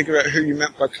figure out who you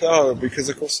meant by Clara, because,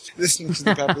 of course, listening to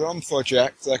the Babylon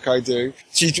Project, like I do,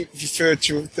 she referred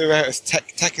to throughout as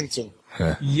Tekkington.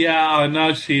 Yeah, I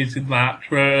know she is in that,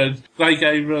 whereas they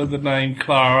gave her the name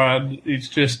Clara, and it's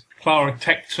just Clara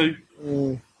Tech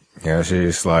 2. Yeah,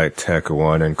 she's Tech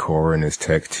 1, and Corwin is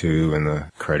Tech 2 in the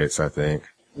credits, I think.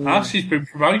 She's been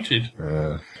promoted.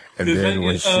 And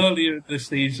then earlier this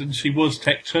season, she was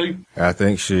Tech 2. I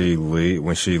think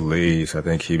when she leaves, I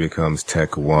think he becomes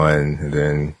Tech 1, and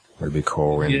then it'll be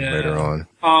Corwin later on.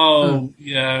 Oh,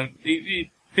 yeah.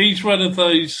 He's one of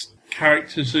those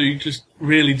characters who just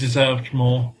really deserved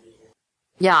more.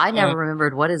 Yeah, I never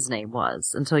remembered what his name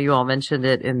was until you all mentioned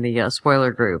it in the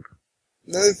spoiler group.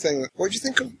 Another thing, what do you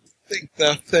think of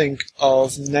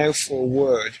Now for a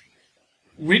Word?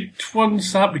 Which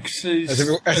one's that? Because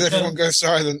as everyone goes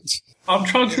silent. I'm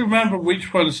trying to remember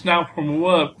which one's Now for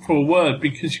a Word,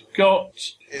 because you've got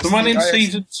the one in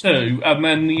season 2, and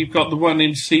then you've got the one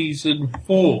in season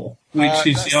 4, which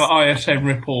is the ISN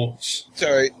reports.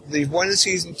 Sorry, the one in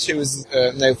season 2 is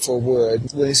Now for a Word.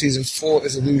 The one in season 4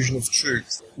 is Illusion of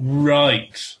Truth.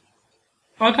 Right.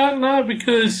 I don't know,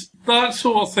 because that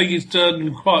sort of thing is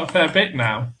done quite a fair bit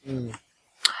now. Mm.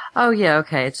 Oh, yeah,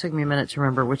 okay. It took me a minute to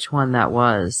remember which one that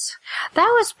was. That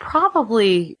was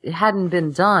probably hadn't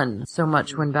been done so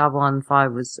much when Babylon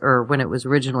 5 was, or when it was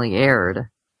originally aired.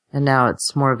 And now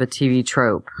it's more of a TV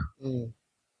trope. Mm.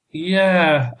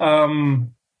 Yeah,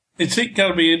 it's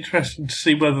going to be interesting to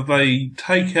see whether they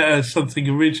take it as something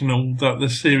original that the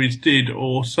series did,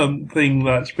 or something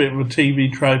that's a bit of a TV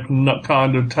trope and not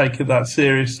kind of take it that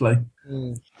seriously.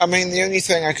 I mean, the only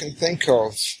thing I can think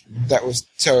of there's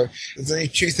only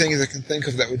two things I can think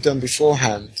of that were done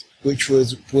beforehand, which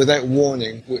was Without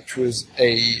Warning, which was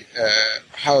a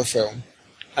horror film,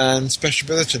 and Special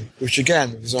Bulletin, which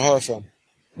again was a horror film.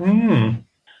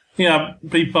 Yeah,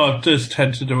 B5 does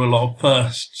tend to do a lot of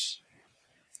firsts.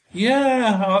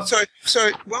 Yeah.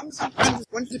 Sorry, when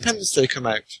did Independence Day come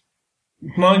out?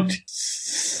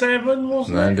 97,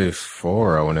 wasn't it?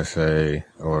 94, I want to say,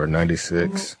 or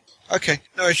 96. Okay,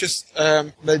 no, it's just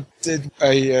they did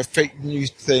a fake news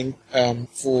thing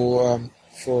for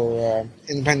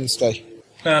Independence Day.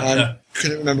 And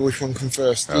couldn't remember which one came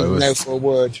first. Now for a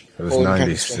Word. It was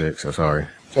 96. I'm sorry.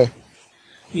 Okay.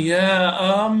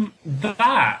 Yeah, that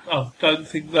I don't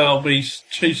think they'll be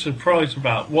too surprised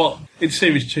about. What in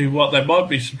series 2, what they might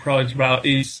be surprised about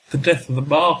is the death of the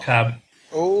Marcab.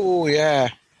 Oh yeah.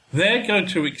 They're going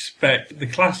to expect the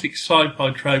classic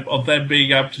sci-fi trope of them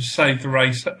being able to save the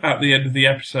race at the end of the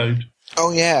episode.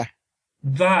 Oh, yeah.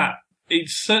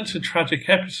 It's such a tragic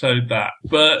episode,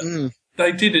 but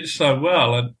they did it so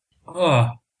well, and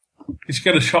it's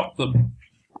going to shock them.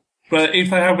 But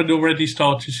if they haven't already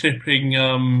started shipping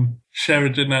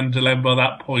Sheridan and Delenn by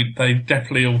that point, they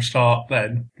definitely all start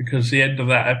then, because the end of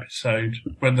that episode,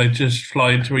 when they just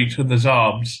fly into each other's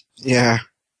arms. Yeah.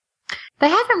 They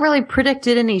haven't really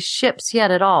predicted any ships yet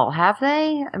at all, have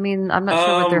they? I mean, I'm not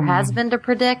sure what there has been to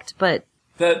predict, but...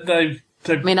 They've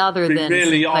other been than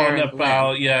really Sinclair on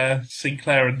about,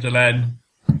 Sinclair and Delenn.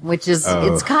 Which is,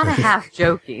 it's kind of half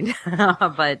joking,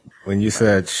 but... When you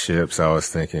said ships, I was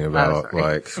thinking about,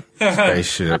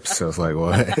 spaceships. I was like,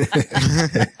 what?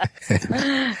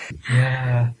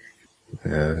 Yeah.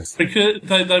 Yes. Because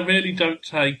they really don't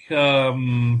take...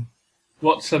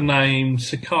 what's her name,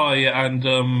 Sakai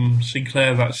and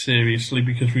Sinclair that seriously,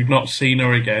 because we've not seen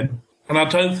her again. And I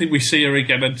don't think we see her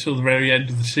again until the very end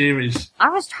of the series. I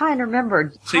was trying to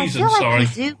remember. Season, I feel like sorry. we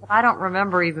do, but I don't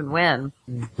remember even when.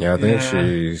 Yeah, I think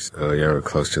she's we're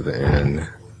close to the end.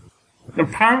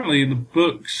 Apparently in the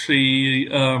books,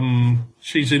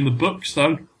 she's in the books,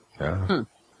 though. Yeah.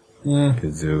 Yeah.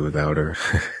 Could do without her.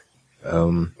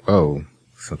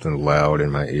 Something loud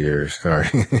in my ears. Sorry.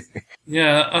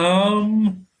 Yeah,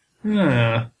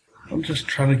 I'm just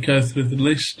trying to go through the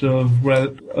list of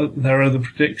their other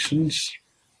predictions.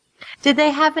 Did they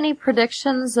have any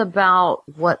predictions about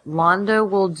what Londo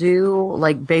will do,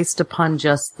 like based upon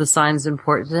just the Signs of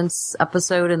Importance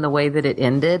episode and the way that it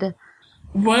ended?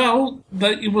 Well,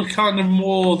 it was kind of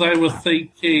more, they were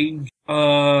thinking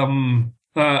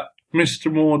that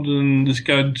Mr. Morden is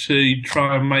going to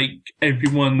try and make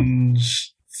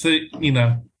everyone's,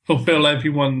 fulfill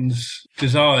everyone's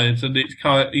desires, and it's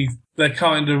they're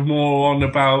kind of more on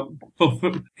about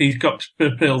he's got to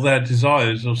fulfill their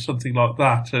desires or something like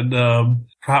that, and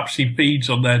perhaps he feeds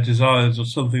on their desires or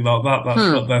something like that.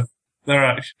 That's what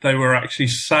they were actually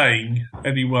saying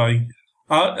anyway.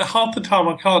 Half the time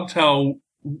I can't tell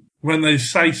when they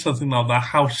say something like that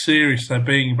how serious they're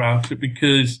being about it,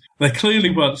 because they clearly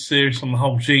weren't serious on the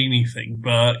whole genie thing,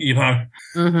 but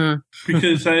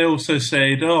because they also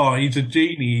said, he's a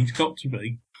genie, he's got to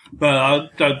be. But I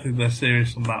don't think they're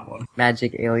serious on that one.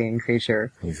 Magic alien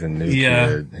creature. He's a new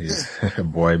kid. He's a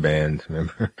boy band,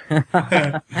 remember?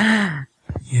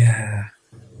 Yeah.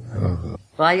 Oh.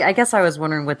 Well, I guess I was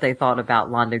wondering what they thought about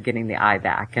Londo getting the eye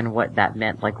back and what that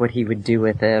meant, like what he would do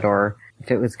with it, or if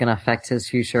it was going to affect his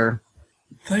future.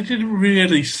 They didn't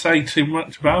really say too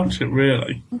much about it,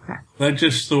 really. Okay. They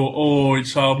just thought,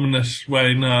 it's ominous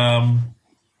when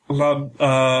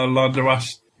Londo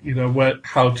asked,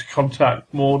 how to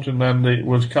contact Morden, and it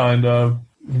was kind of,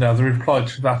 the reply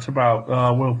to that about,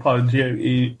 we'll find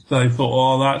you. They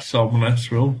thought, that's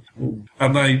ominous, Will.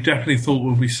 And they definitely thought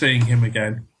we'll be seeing him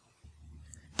again.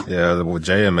 Yeah, well,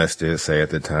 JMS did say at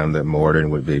the time that Morden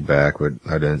would be back, but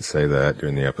I didn't say that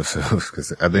during the episodes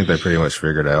because I think they pretty much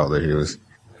figured out that he was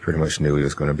pretty much knew he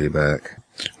was going to be back.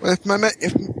 Well, if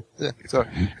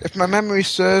my memory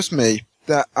serves me,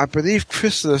 that I believe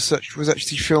Chrysalis was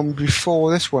actually filmed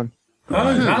before this one.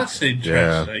 Oh, that's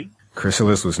interesting. Yeah.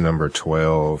 Chrysalis was number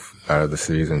 12 out of the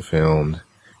season filmed.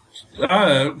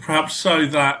 Perhaps so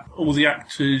that all the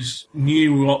actors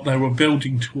knew what they were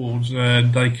building towards,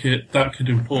 and that could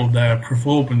inform their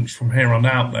performance from here on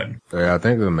out. Then, yeah, I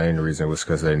think the main reason was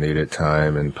because they needed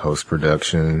time in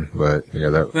post-production. But yeah,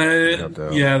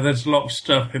 there's a lot of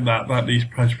stuff in that needs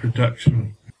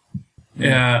post-production.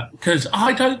 Yeah, because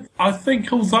I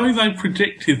think although they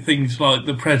predicted things like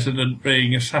the president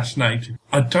being assassinated,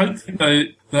 I don't think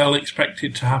they'll expect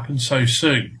it to happen so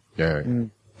soon. Yeah.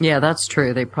 Yeah, that's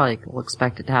true. They probably will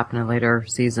expect it to happen in later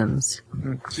seasons.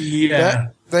 Yeah.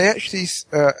 They actually,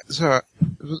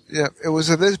 it was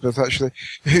Elizabeth actually,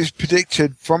 who's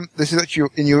predicted this is actually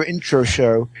in your intro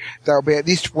show, there'll be at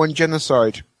least one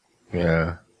genocide.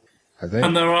 Yeah. I think.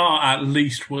 And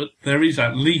there is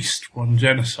at least one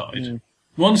genocide.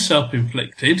 One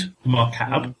self-inflicted, the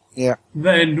Markab. Yeah.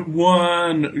 Then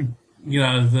one,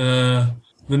 the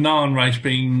Narn race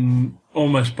being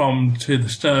almost bombed to the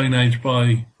Stone Age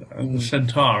by the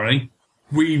Centauri.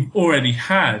 We've already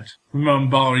had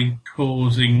Minbari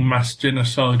causing mass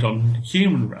genocide on the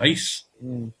human race.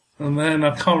 And then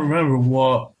I can't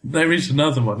remember there is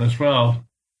another one as well.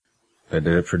 They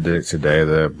did predict today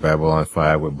that Babylon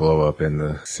 5 would blow up in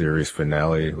the series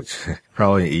finale, which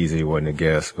probably an easy one to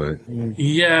guess, but...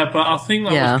 Yeah, but I think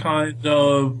that was kind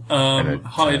of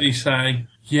Heidi saying,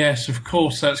 yes, of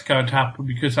course that's going to happen,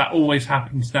 because that always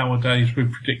happens nowadays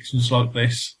with predictions like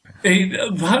this.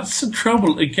 That's the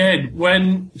trouble, again,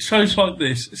 when shows like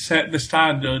this set the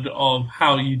standard of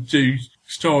how you do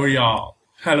story art,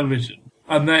 television,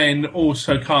 and then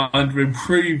also kind of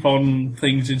improve on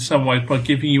things in some ways by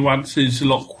giving you answers a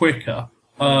lot quicker,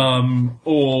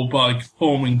 or by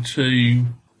conforming to,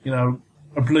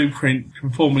 a blueprint,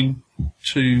 conforming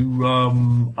to,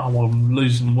 I'm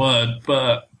losing the word,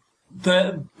 but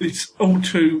it's all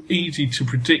too easy to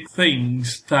predict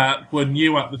things that were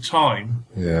new at the time.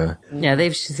 Yeah. Yeah,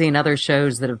 they've seen other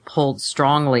shows that have pulled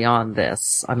strongly on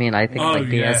this. I mean, I think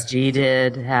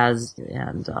BSG has,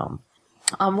 and,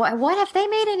 what have they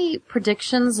made any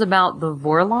predictions about the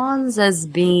Vorlons as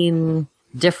being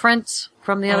different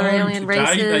from the other alien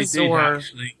races? They did,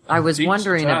 actually. I was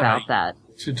wondering about that.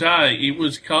 Today, it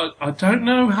was I don't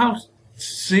know how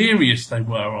serious they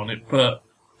were on it, but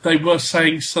they were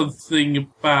saying something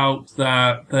about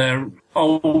that they're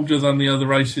older than the other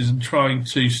races and trying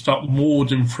to stop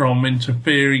Morden from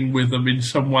interfering with them in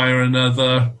some way or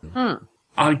another.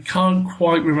 I can't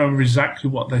quite remember exactly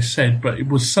what they said, but it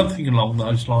was something along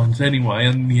those lines anyway.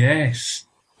 And yes,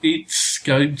 it's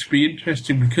going to be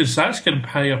interesting because that's going to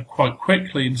pay off quite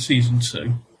quickly in season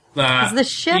 2. Because the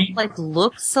ship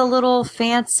looks a little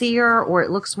fancier, or it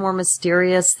looks more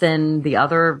mysterious than the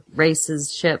other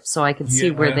races' ships, so I can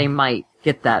see where they might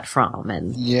get that from.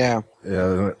 And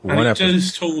it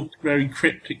does talk very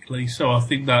cryptically, so I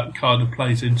think that kind of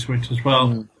plays into it as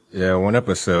well. Yeah, one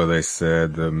episode they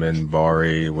said the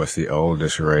Minbari was the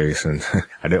oldest race, and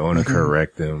I didn't want to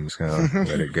correct them, just kind of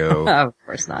let it go. Of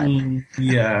course not.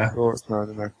 Of course not.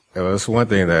 That's one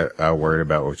thing that I worried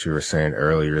about what you were saying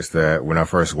earlier is that when I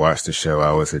first watched the show,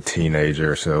 I was a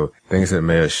teenager, so things that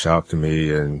may have shocked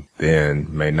me and then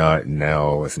may not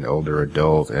now as an older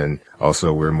adult, and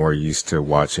also we're more used to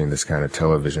watching this kind of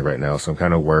television right now, so I'm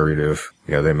kind of worried if,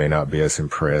 they may not be as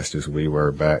impressed as we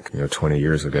were back, 20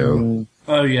 years ago.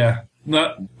 Oh, yeah.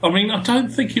 No, I mean, I don't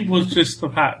think it was just the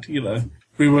fact, we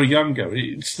were younger.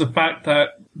 It's the fact that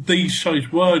these shows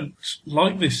weren't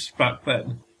like this back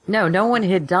then. No one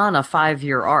had done a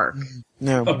 5-year arc.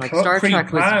 No. Star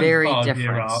Trek was very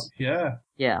different. Arc, yeah.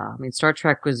 Yeah, I mean, Star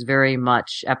Trek was very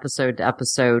much episode to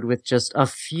episode with just a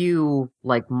few,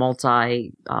 multi-episode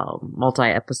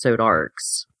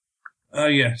arcs.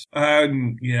 Yes.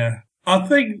 Yeah. I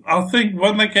think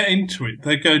when they get into it,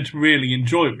 they're going to really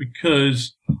enjoy it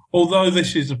because although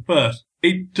this is a first,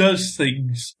 it does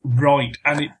things right,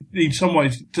 and in some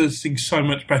ways it does things so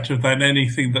much better than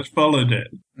anything that's followed it.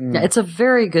 Yeah, it's a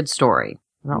very good story.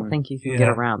 I don't think you can get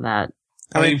around that.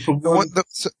 I mean,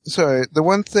 the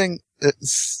one thing that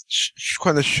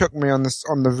kind of shook me on the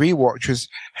rewatch was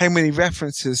how many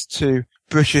references to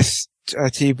British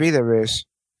TV there is.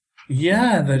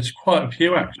 Yeah, there's quite a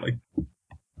few actually.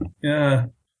 Yeah,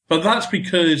 but that's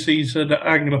because he's an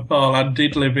Anglophile and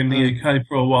did live in the UK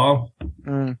for a while.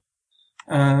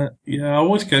 I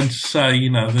was going to say,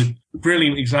 the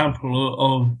brilliant example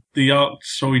of the arc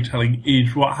storytelling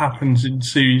is what happens in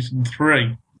season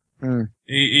 3.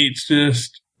 It's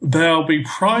just, they'll be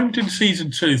primed in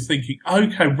season 2 thinking,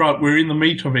 okay, right, we're in the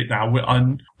meat of it now.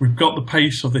 We've got the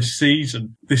pace of this series,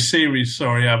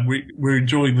 we're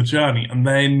enjoying the journey. And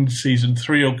then season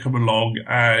 3 will come along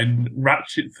and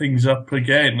ratchet things up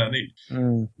again.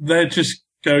 And they're just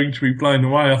going to be blown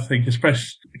away, I think,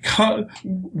 especially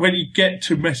when you get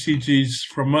to Messages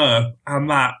from Earth and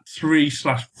that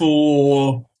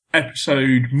 3/4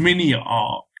 episode mini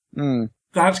arc.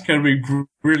 That's going to be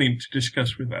brilliant to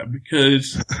discuss with them,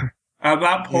 because at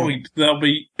that point they'll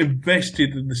be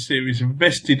invested in the series,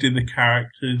 invested in the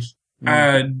characters,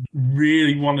 and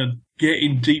really want to get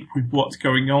in deep with what's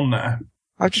going on there.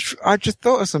 I just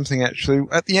thought of something, actually.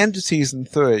 At the end of season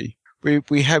 3,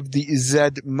 we have the Z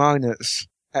minus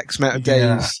X amount of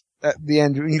days at the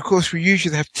end. And of course, we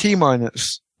usually have T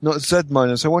minus, not Z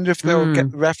minus. I wonder if they'll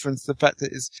get the reference to the fact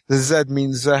that the Z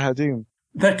means Zahadum.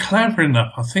 They're clever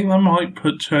enough. I think they might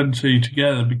put 2 and 2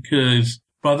 together, because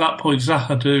by that point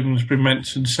Zahadum has been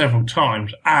mentioned several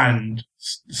times, and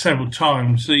several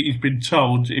times he's been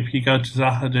told if you go to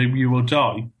Zahadum you will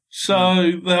die.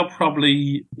 So they'll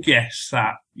probably guess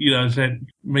that, Z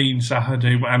means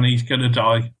Zahadum and he's going to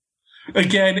die.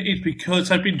 Again, it's because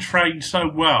they've been trained so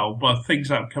well by things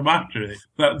that have come after it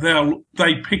that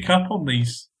they pick up on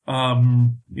these,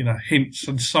 hints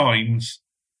and signs.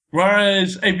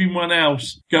 Whereas everyone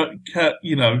else,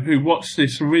 who watched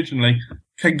this originally,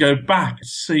 can go back and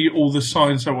see all the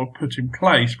signs that were put in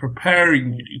place,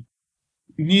 preparing you.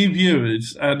 New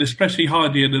viewers, and especially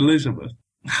Heidi and Elizabeth,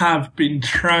 have been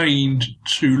trained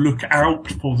to look out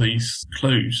for these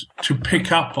clues, to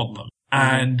pick up on them,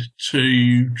 and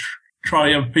to try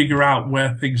and figure out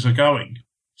where things are going.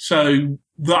 So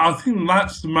I think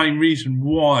that's the main reason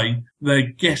why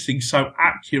they're guessing so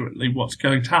accurately what's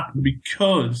going to happen,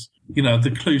 because,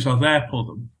 the clues are there for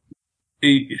them.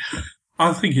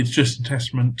 I think it's just a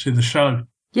testament to the show.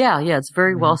 Yeah, it's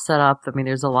very well set up. I mean,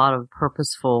 there's a lot of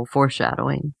purposeful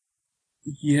foreshadowing.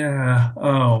 Yeah,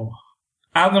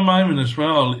 At the moment as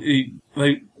well,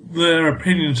 their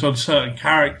opinions on certain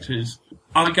characters,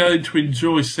 I'm going to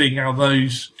enjoy seeing how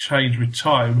those change with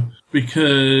time,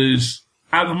 because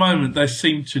at the moment they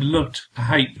seem to love to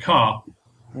hate Carr.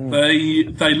 They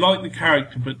like the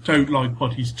character but don't like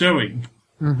what he's doing.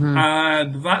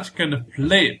 And that's going to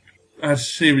flip as the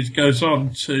series goes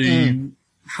on to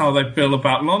how they feel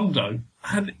about Londo.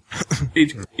 And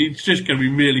it's just going to be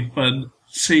really fun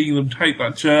seeing them take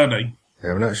that journey.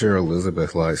 Yeah, I'm not sure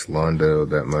Elizabeth likes Londo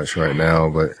that much right now,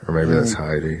 or maybe that's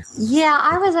Heidi. Yeah,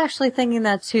 I was actually thinking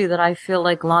that too, that I feel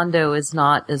like Londo is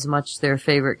not as much their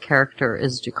favorite character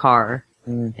as G'Kar.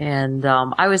 And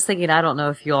I was thinking, I don't know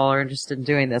if you all are interested in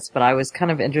doing this, but I was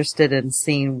kind of interested in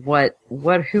seeing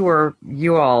who are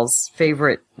you all's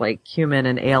favorite, human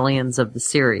and aliens of the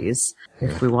series,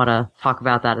 if we want to talk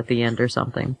about that at the end or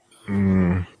something.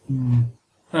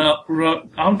 Right.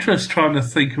 I'm just trying to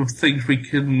think of things we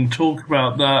can talk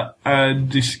about that and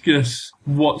discuss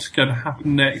what's going to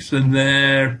happen next and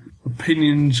their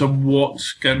opinions on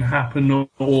what's going to happen,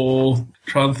 or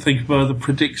try and think of other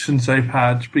predictions they've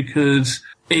had, because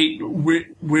we're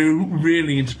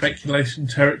really in speculation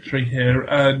territory here,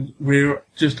 and we're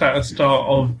just at the start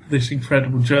of this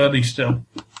incredible journey still.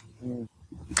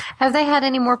 Have they had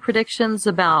any more predictions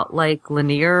about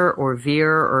Lanier or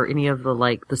Veer or any of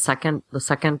the second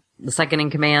in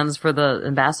commands for the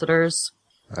ambassadors?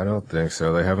 I don't think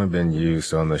so. They haven't been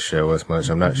used on the show as much.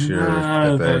 I'm not sure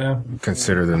that they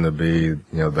consider them to be,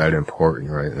 that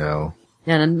important right now.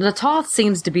 Yeah, and Na'Toth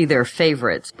seems to be their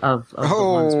favorite of the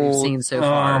ones we've seen so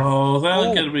far. Oh,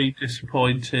 they're going to be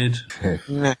disappointed.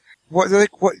 What do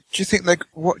you think?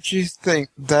 What do you think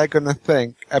they're going to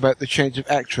think about the change of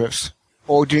actress?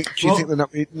 Or do you think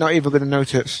they're not even going to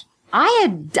notice?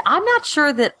 I'm not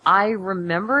sure that I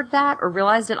remembered that or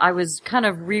realized it. I was kind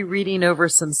of rereading over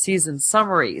some season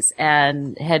summaries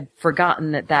and had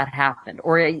forgotten that happened.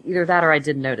 Or either that or I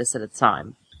didn't notice it at the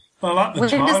time. Well, at the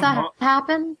time... When does that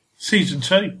happen? Season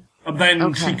 2. And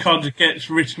then she kind of gets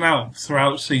written out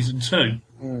throughout season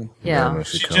 2. Yeah.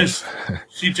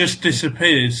 She just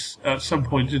disappears at some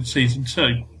point in season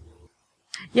 2.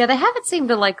 Yeah, they haven't seemed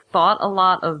to thought a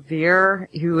lot of Veer,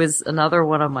 who is another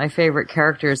one of my favorite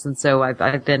characters, and so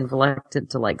I've been reluctant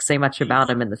to say much about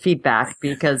him in the feedback,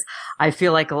 because I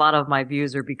feel like a lot of my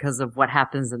views are because of what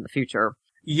happens in the future.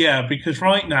 Yeah, because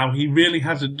right now he really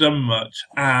hasn't done much,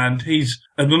 and he's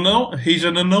an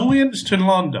annoyance to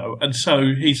Londo, and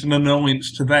so he's an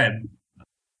annoyance to them.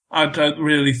 I don't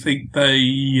really think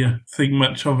they think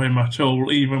much of him at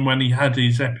all, even when he had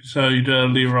his episode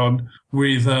earlier on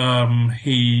with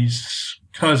his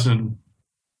cousin.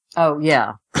 Oh,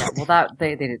 yeah. Well, that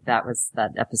was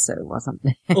that episode, wasn't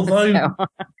it? Although,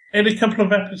 in a couple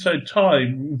of episode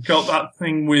time, we've got that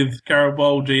thing with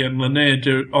Garibaldi and Lanier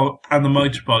and the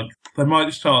motorbike. They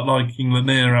might start liking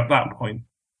Lanier at that point.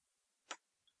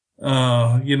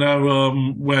 When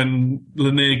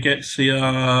Lanier gets the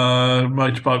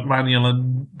motorbike manual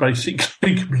and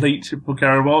basically completes it for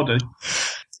Garibaldi.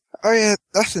 Oh yeah,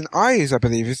 that's in Eyes, I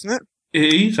believe, isn't it?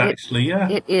 It is, actually, yeah.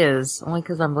 It is, only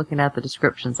because I'm looking at the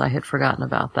descriptions. I had forgotten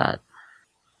about that.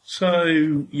 So,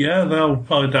 yeah, they'll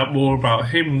find out more about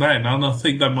him then, and I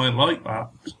think they might like that.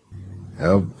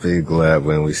 I'll be glad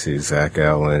when we see Zach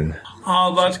Allen.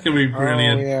 Oh, that's going to be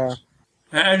brilliant. Oh, yeah.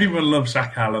 Everyone loves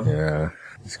Zach Allen. Yeah,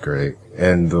 it's great.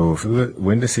 And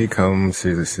when does he come?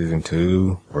 Season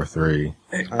 2 or 3?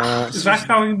 Zach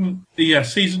Allen, yeah,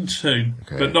 season 2,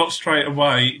 okay. But not straight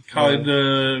away. Kind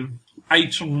of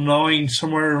 8 or 9,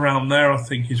 somewhere around there, I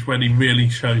think, is when he really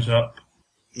shows up.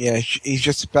 Yeah, he's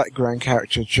just a background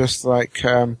character, just like,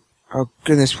 oh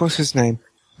goodness, what's his name?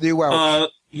 Lou Welch.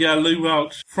 Lou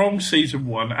Welch from season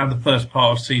 1 and the first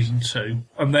part of season 2.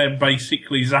 And then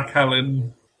basically Zach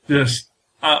Allen just,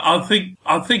 I think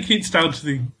it's down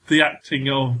to the acting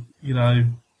of,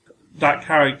 that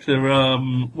character,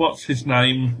 what's his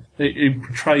name, who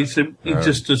portrays him. He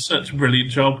just does such a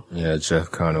brilliant job. Yeah,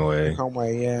 Jeff Conaway.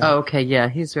 Yeah. Oh, okay, yeah,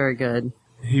 he's very good.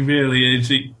 He really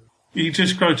is. You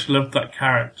just grow to love that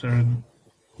character, and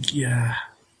yeah.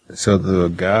 So the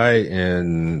guy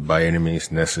in By Any Means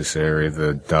Necessary,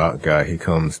 the Doc guy, he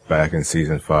comes back in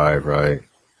season 5, right?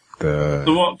 The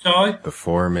what guy? The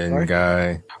foreman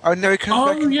guy. Oh no, he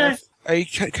comes back. Yeah. He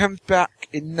comes back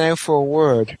in Now for a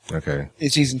Word. Okay. In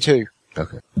season 2.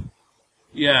 Okay.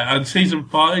 Yeah, and season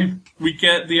 5, we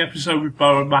get the episode with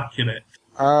Bowen Mack in it.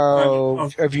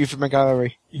 Oh, A View from a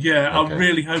Gallery. Yeah, okay. I'm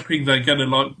really hoping they're going to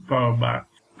like Bowen Mack.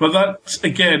 But that's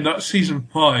season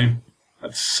 5.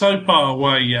 That's so far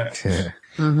away yet.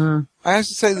 Mm-hmm. I have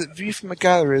to say that View from a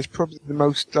Gallery is probably the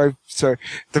most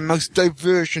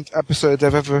divergent episode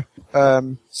I've ever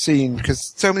seen,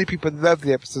 because so many people love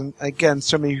the episode, and again,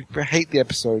 so many people hate the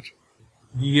episode.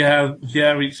 Yeah,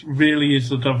 it really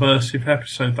is a diversive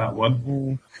episode, that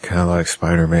one. Kind of like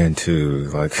Spider-Man 2,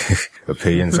 like,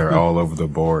 opinions are all over the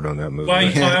board on that movie.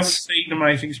 Wait, I haven't seen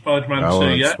Amazing Spider-Man 2 yet. I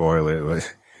won't spoil it,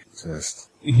 but it's just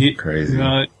crazy.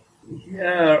 Right.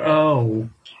 Yeah,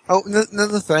 Oh,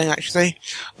 another thing, actually.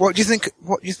 What do you think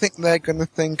they're going to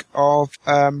think of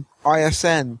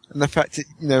ISN and the fact it,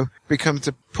 becomes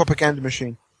a propaganda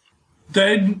machine?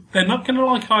 They're not going to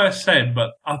like ISN,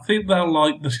 but I think they'll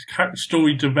like the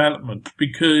story development,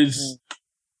 because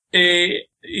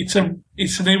it's an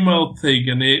in-world thing,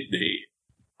 and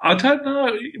I don't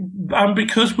know, and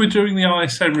because we're doing the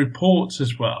ISN reports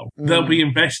as well, they'll be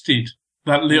invested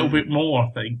that little bit more,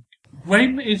 I think.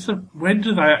 When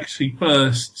do they actually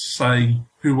first say,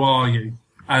 "Who are you?"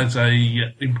 as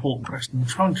a important question? I'm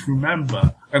trying to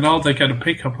remember. And are they going to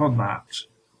pick up on that?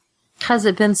 Has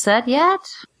it been said yet?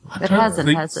 It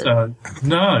hasn't, has it?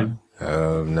 No.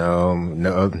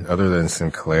 No. Other than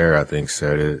Sinclair, I think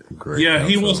said it. Great. Yeah,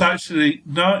 he was actually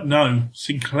no.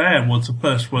 Sinclair was the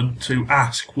first one to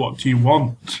ask, "What do you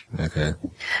want?" Okay.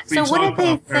 So what did they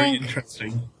think? Very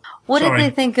interesting. What did they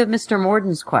think of Mr.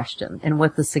 Morden's question and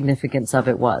what the significance of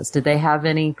it was? Did they have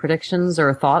any predictions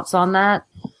or thoughts on that?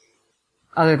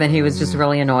 Other than he was just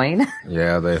really annoying?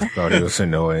 Yeah, they thought he was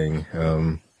annoying.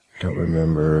 Don't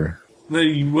remember.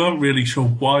 They weren't really sure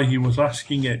why he was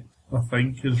asking it, I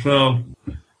think, as well.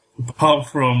 Apart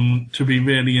from to be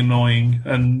really annoying.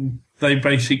 And they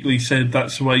basically said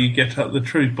that's the way you get at the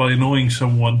truth, by annoying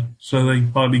someone. So they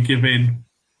finally give in.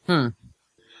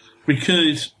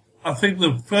 Because I think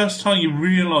the first time you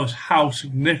realise how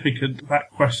significant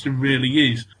that question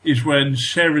really is when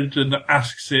Sheridan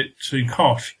asks it to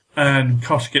Kosh, and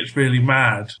Kosh gets really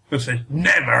mad and says,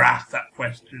 "Never ask that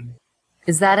question."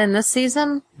 Is that in this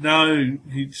season? No,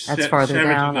 that's farther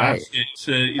Sheridan down. It's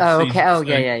oh, okay. Oh,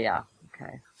 yeah.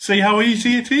 Okay. See how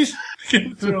easy it is?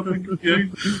 There's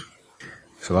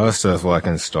a lot of stuff like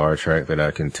in Star Trek that I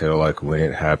can tell, like when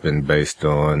it happened, based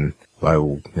on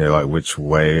like which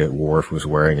way Worf was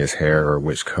wearing his hair or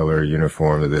which color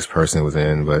uniform that this person was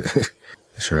in. But I'm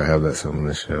sure I have that some in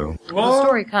the show. Well, the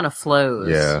story kind of flows.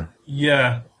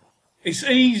 Yeah. It's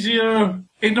easier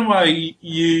in a way.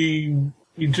 You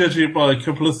judge it by a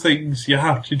couple of things. You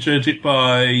have to judge it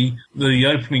by the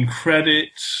opening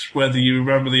credits, whether you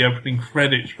remember the opening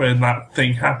credits when that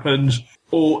thing happens,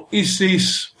 or is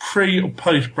this pre or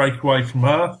post breakaway from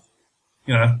Earth?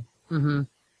 Mm-hmm.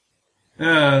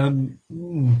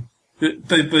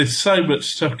 There's so much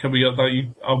stuff coming up that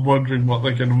I'm wondering what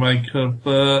they're going to make of.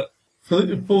 But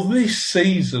for this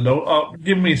season,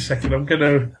 give me a second. I'm going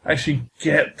to actually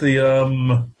get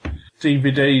the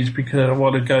DVDs because I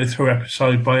want to go through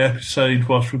episode by episode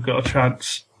whilst we've got a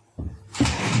chance.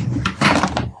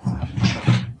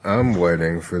 I'm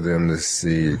waiting for them to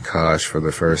see Kosh for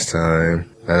the first time.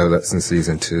 I know that's in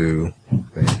season 2, I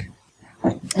think.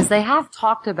 As they have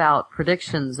talked about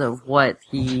predictions of what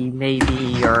he may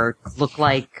be or look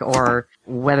like, or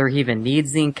whether he even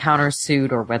needs the encounter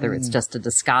suit, or whether it's just a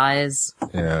disguise.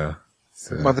 Yeah.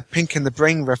 Well, the pink in the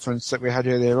brain reference that we had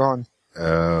earlier on.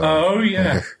 Oh,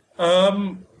 yeah.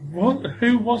 Who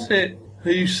was it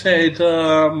who said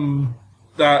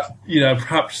that,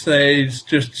 perhaps there's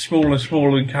just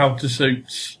smaller encounter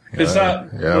suits? Because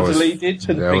that was deleted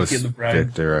to the pink in the brain.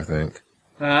 Victor, I think.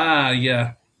 Ah,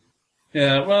 yeah.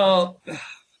 Yeah, well,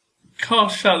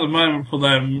 Kosh at the moment for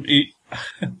them,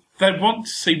 they want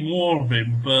to see more of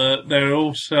him, but they're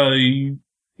also,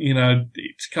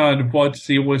 it's kind of, why does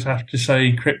he always have to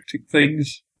say cryptic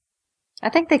things? I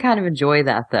think they kind of enjoy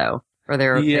that, though. Or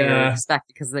they're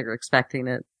because they're expecting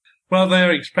it. Well,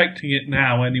 they're expecting it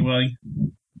now, anyway.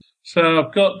 So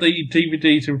I've got the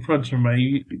DVDs in front of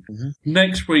me. Mm-hmm.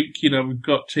 Next week, we've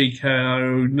got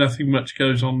TKO. Nothing much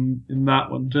goes on in that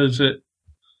one, does it?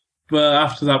 But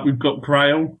after that, we've got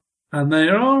Grail. And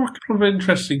there are a couple of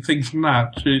interesting things in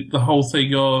that. The whole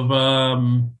thing of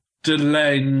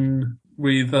Delenn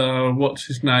with, what's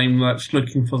his name, that's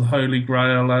looking for the Holy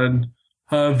Grail, and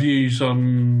her views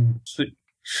on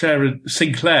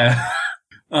Sinclair.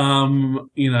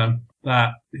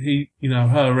 That he,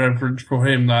 her reverence for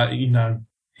him, that,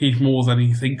 he's more than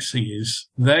he thinks he is.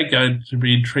 They're going to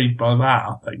be intrigued by that,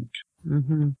 I think.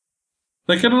 Mm-hmm.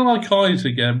 They're going to like Eyes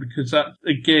again, because that,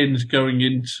 again, is going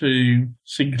into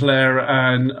Sinclair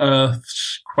and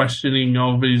Earth's questioning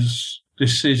of his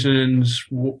decisions,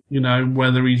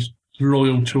 whether he's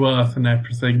loyal to Earth and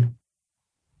everything.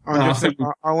 I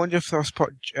wonder if they'll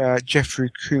spot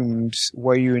Jeffrey Combs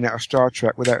wearing out of Star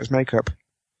Trek without his makeup.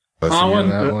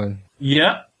 That one?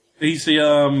 Yeah, he's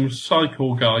the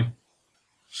cycle guy.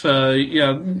 So,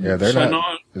 yeah. Yeah,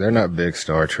 they're not big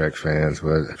Star Trek fans, but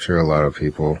I'm sure a lot of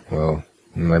people,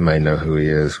 they may know who he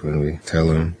is when we tell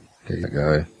them, that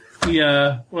guy.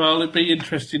 Yeah, well, it'd be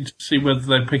interesting to see whether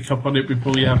they pick up on it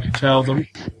before you have to tell them.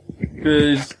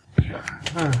 Because...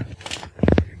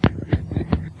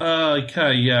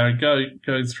 okay, yeah, go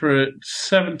through it.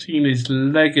 17 is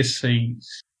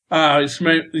Legacies. It's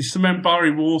the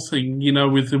Membari War thing,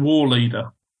 with the war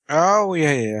leader. Oh,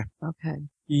 yeah. Okay.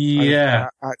 Yeah.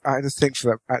 I had to think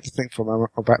for a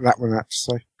moment about that one,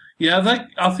 actually. Yeah,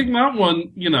 I think that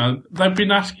one, they've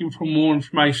been asking for more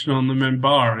information on the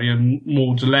Membari and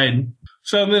more Delenn.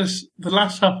 So the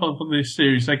last half of this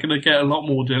series, they're going to get a lot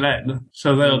more Delenn.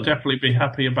 So they'll definitely be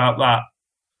happy about that.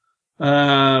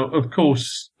 Of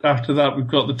course, after that, we've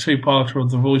got the two-parter of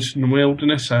The Voice in the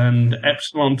Wilderness and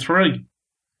Epsilon 3.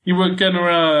 You were going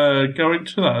to go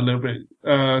into that a little bit,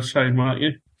 Shane, weren't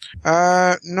you?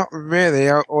 Not really.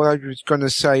 All I was going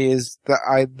to say is that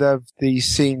I love the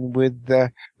scene with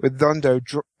Londo,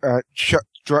 I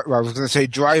was going to say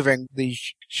driving the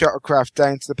shuttlecraft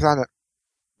down to the planet.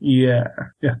 Yeah.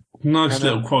 Nice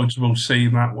little quotable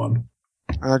scene, that one.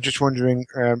 And I'm just wondering,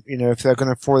 if they're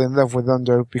going to fall in love with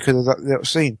Londo because of that little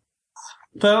scene.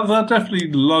 They'll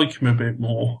definitely like him a bit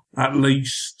more, at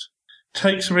least.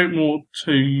 Takes a bit more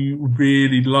to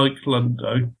really like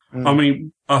Londo.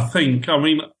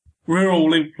 We're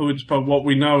all influenced by what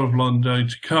we know of Londo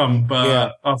to come,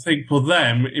 but I think for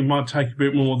them, it might take a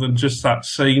bit more than just that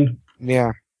scene.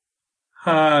 Yeah.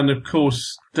 And of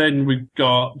course, then we've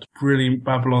got brilliant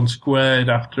Babylon Squared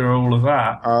after all of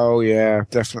that. Oh yeah,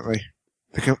 definitely.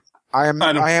 I am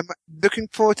looking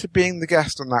forward to being the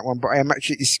guest on that one, but I am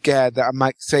actually scared that I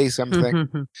might say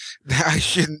something that I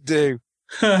shouldn't do.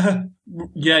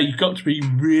 Yeah, you've got to be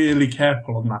really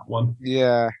careful on that one.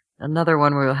 Yeah. Another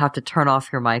one where you'll have to turn off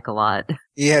your mic a lot.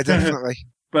 Yeah, definitely.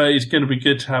 But it's going to be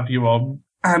good to have you on.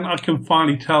 And I can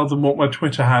finally tell them what my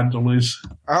Twitter handle is.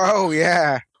 Oh,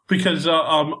 yeah. Because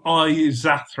I'm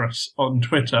Zathras on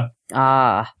Twitter.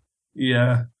 Ah.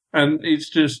 Yeah. And it's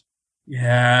just,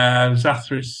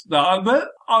 Zathras.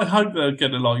 I hope they're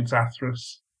going to like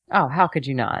Zathras. Oh, how could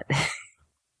you not?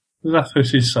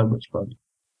 Zathras is so much fun.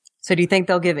 So do you think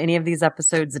they'll give any of these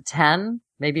episodes a 10?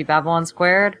 Maybe Babylon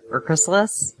Squared or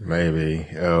Chrysalis? Maybe.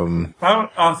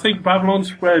 I think Babylon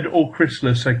Squared or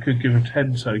Chrysalis I could give a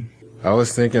 10 to. I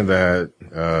was thinking that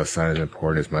Signs of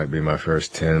Importance might be my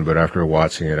first 10, but after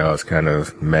watching it, I was kind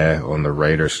of meh on the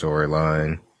Raider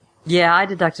storyline. Yeah, I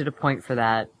deducted a point for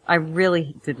that. I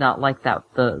really did not like that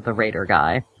the Raider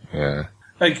guy. Yeah.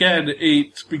 Again,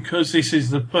 it's because this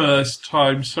is the first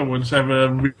time someone's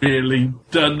ever really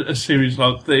done a series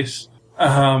like this.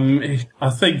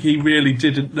 I think he really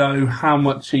didn't know how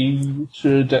much he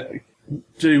should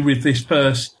do with this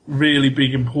first really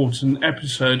big important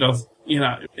episode.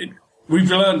 We've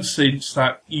learned since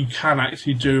that you can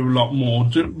actually do a lot more,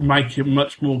 make it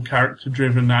much more character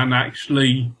driven and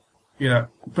actually,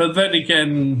 But then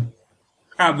again,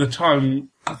 at the time,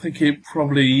 I think it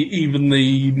probably even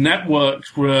the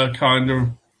networks were kind of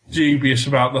dubious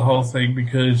about the whole thing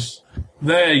because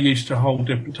they're used to a whole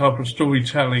different type of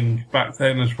storytelling back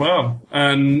then as well.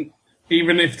 And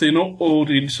even if the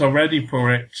audience are ready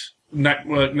for it,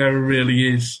 network never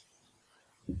really is.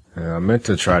 I meant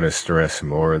to try to stress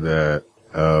more that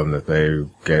they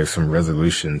gave some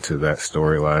resolution to that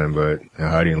storyline, but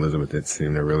Heidi and Elizabeth didn't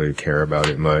seem to really care about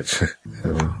it much.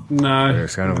 No. It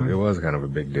was kind of a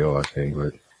big deal, I think,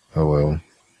 but oh well.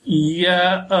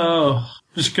 Yeah,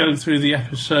 just going through the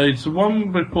episodes. The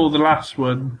one before the last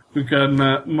one,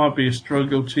 might be a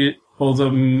struggle for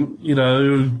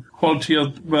them, quality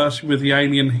of mercy with the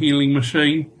alien healing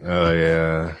machine. Oh,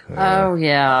 yeah. Oh,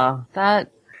 yeah.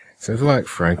 That... Seems like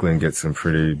Franklin gets some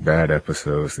pretty bad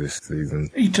episodes this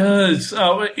season. He does.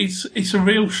 Oh, it's a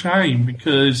real shame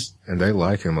because... And they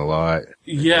like him a lot.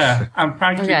 Yeah, and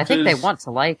Franklin I think they want to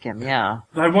like him, yeah.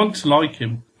 They want to like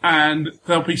him. And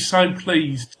they'll be so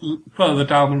pleased further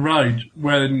down the road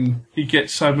when he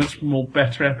gets so much more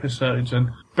better episodes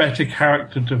and better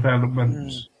character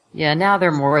development. Yeah, now they're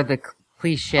more the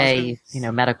cliche,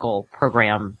 medical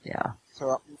program, yeah.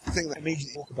 So the thing that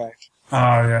immediately talk about.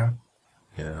 Oh, yeah.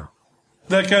 Yeah.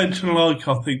 They're going to like,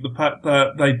 I think, the fact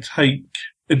that they take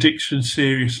addiction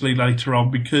seriously later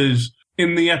on because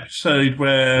in the episode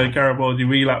where Garibaldi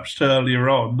relapsed earlier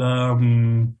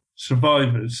on,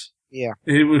 Survivors, yeah,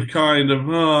 it was kind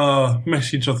of,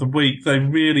 message of the week. They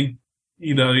really,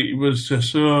 it was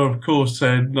just, of course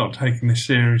they're not taking this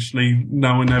seriously.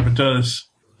 No one ever does.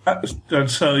 And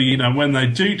so, when they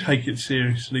do take it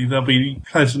seriously, they'll be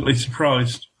pleasantly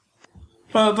surprised.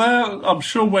 But I'm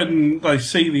sure when they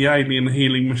see the alien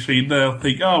healing machine, they'll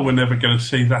think, we're never going to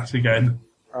see that again.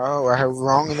 Oh, how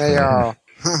wrong they are.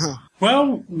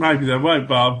 Well, maybe they won't,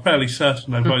 but I'm fairly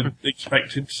certain they won't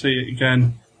expect to see it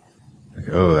again.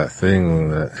 That thing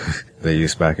that they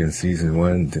used back in season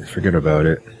 1, forget about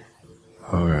it.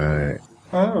 Alright.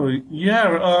 Oh,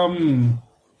 yeah,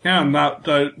 and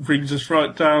that brings us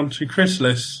right down to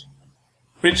Chrysalis,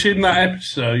 which in that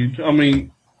episode,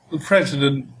 the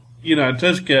president,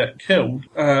 does get killed,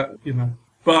 but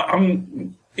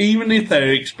even if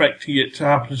they're expecting it to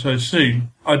happen so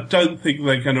soon, I don't think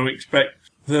they're going to expect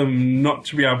them not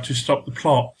to be able to stop the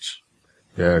plot.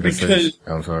 Yeah, because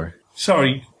I'm sorry.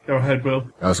 Sorry, go ahead, Will.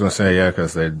 I was going to say,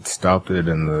 because they stopped it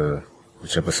in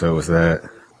which episode was that?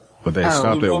 But they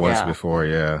stopped it once before,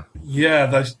 yeah.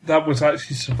 Yeah, that was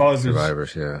actually Survivors.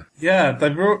 Survivors, yeah. Yeah, they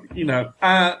were,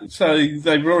 so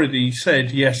they've already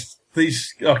said, yes,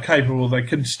 these are capable, they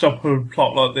can stop a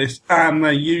plot like this, and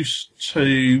they're used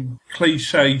to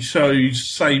cliche shows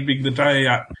saving the day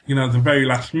at, the very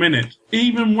last minute.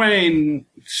 Even when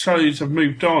shows have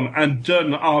moved on and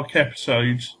done arc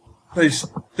episodes, there's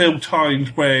still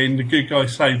times when the good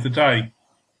guys save the day.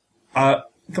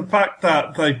 The fact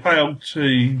that they failed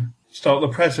to stop the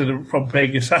president from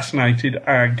being assassinated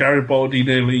and Garibaldi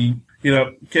nearly,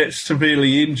 gets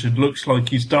severely injured, looks like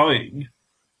he's dying,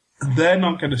 they're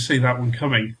not going to see that one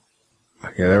coming.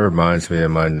 Yeah, that reminds me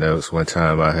of my notes. One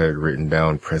time I had written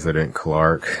down President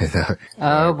Clark.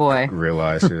 And boy.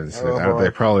 Realized it.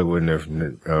 They probably wouldn't have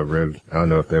I don't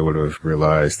know if they would have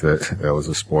realized that was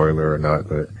a spoiler or not,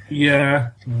 but.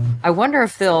 Yeah. I wonder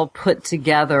if they'll put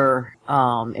together,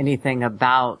 anything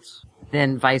about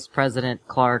then Vice President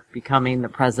Clark becoming the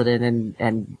president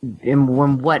and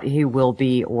what he will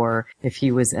be or if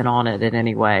he was in on it in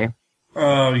any way.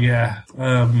 Oh, yeah.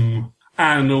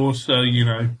 And also,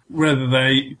 whether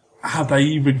they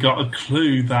even got a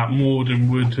clue that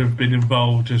Morden would have been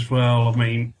involved as well.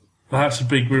 That's a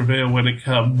big reveal when it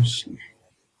comes.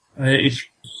 It's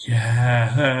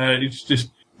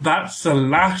just, that's the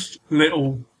last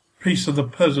little piece of the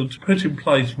puzzle to put in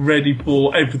place ready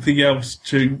for everything else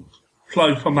to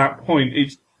flow from that point.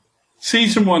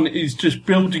 Season 1 is just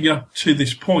building up to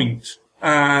this point.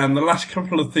 And the last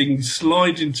couple of things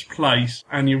slide into place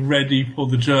and you're ready for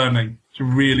the journey to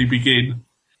really begin.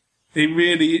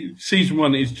 Season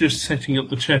 1 is just setting up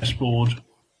the chessboard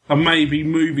and maybe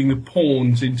moving the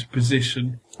pawns into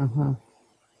position. Uh-huh.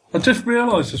 I just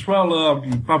realised as well,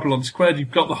 Babylon Squared,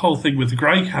 you've got the whole thing with the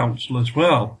Grey Council as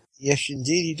well. Yes,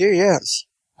 indeed you do, yes.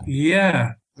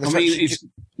 Yeah. I mean,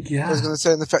 I was going to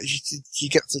say, in the fact she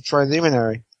gets to try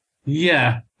Luminary.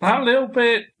 Yeah. That little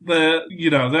bit,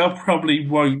 they'll probably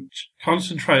won't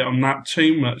concentrate on that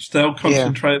too much. They'll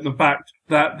concentrate on the fact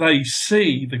that they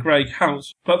see the Grey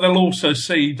Council, but they'll also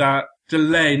see that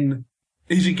Delenn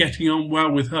isn't getting on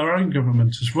well with her own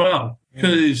government as well.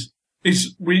 Because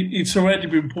it's already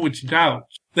been pointed out,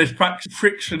 there's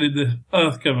friction in the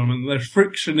Earth government, there's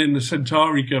friction in the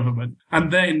Centauri government,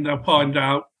 and then they'll find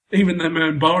out even the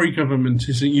Minbari government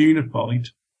isn't unified.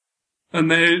 And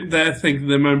they're thinking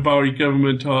the Minbari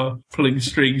government are pulling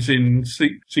strings in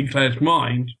Sinclair's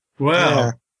mind.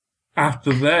 Well,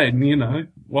 after then,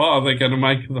 what are they going to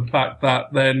make of the fact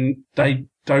that then they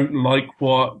don't like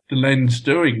what Delenn's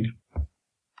doing?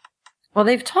 Well,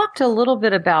 they've talked a little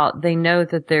bit about, they know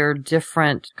that there are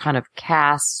different kind of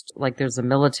caste, like there's a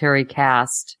military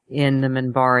caste in the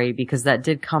Minbari, because that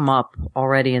did come up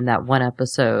already in that one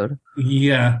episode.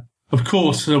 Yeah. Of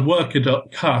course, the worker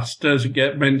cast doesn't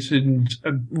get mentioned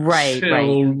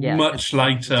until much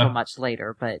later. Until much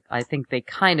later, but I think they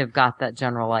kind of got that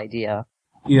general idea.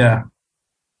 Yeah.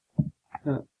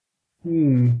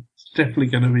 It's definitely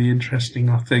going to be interesting,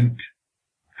 I think.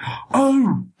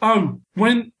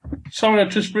 Sorry, I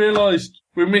just realised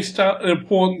we missed out an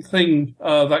important thing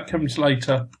that comes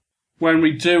later. When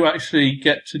we do actually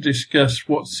get to discuss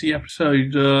what's the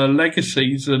episode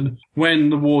legacies, and when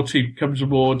the War Chief comes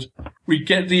aboard, we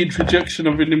get the introduction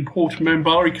of an important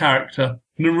Minbari character,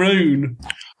 Neroon.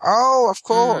 Oh, of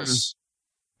course.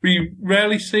 We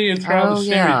rarely see him throughout the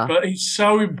series, but he's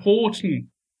so important.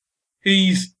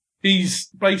 He's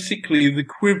basically the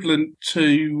equivalent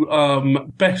to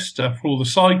Bester for the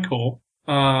Psi Corps,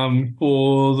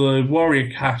 for the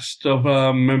warrior caste of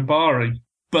Minbari,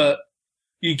 but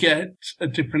you get a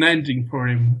different ending for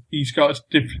him. He's got a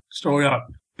different story up.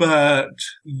 But,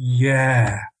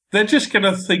 yeah. They're just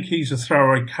going to think he's a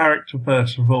throwaway character,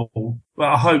 first of all. But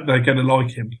I hope they're going to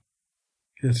like him.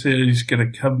 Because he's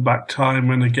going to come back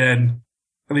time and again.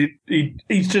 And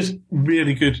he's just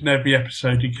really good in every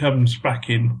episode he comes back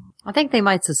in. I think they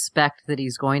might suspect that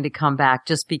he's going to come back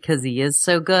just because he is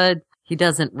so good. He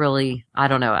doesn't really, I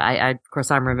don't know. Of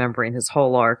course, I'm remembering his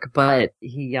whole arc, but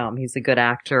he's a good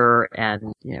actor,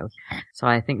 and so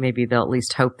I think maybe they'll at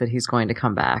least hope that he's going to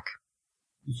come back.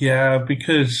 Yeah,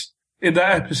 because in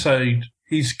that episode,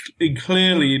 he's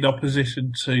clearly in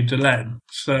opposition to Delenn,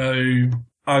 so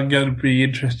I'm going to be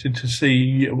interested to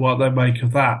see what they make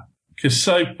of that. Because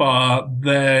so far,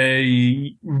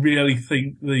 they really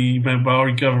think the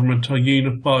Minbari government are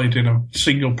unified in a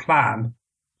single plan,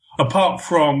 apart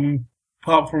from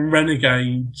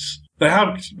renegades. They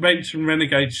have mentioned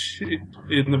renegades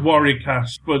in the warrior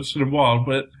cast once in a while,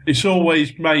 but it's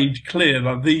always made clear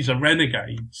that these are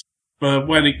renegades. But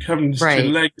when it comes to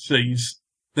legacies,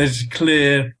 there's a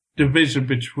clear division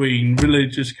between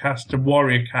religious caste and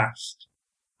warrior caste.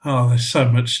 Oh, there's so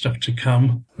much stuff to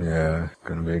come. Yeah,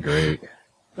 gonna be great.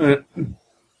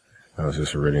 I was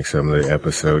just reading some of the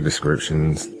episode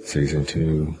descriptions, season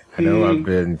 2. I know I've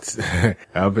been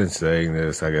saying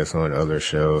this, I guess, on other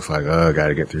shows, like,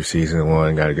 gotta get through season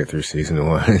 1, get to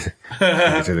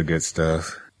the good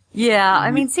stuff. Yeah,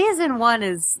 I mean, season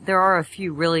 1 there are a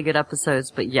few really good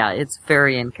episodes, but yeah, it's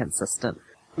very inconsistent.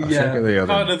 Yeah,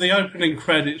 kind of the opening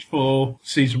credits for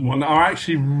season 1 are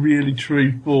actually really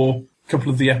true for couple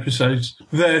of the episodes.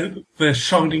 They're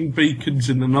shining beacons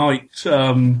in the night.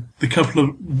 The couple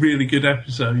of really good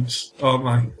episodes,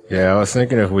 aren't they? Yeah, I was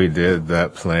thinking if we did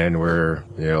that plan where,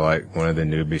 like one of the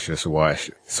newbies just watch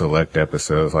select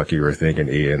episodes, like you were thinking,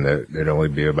 Ian, that there'd only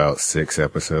be about 6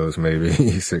 episodes,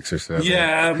 maybe 6 or 7.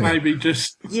 Yeah, maybe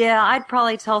just. Yeah, I'd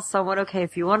probably tell someone, okay,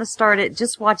 if you want to start it,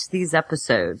 just watch these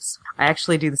episodes. I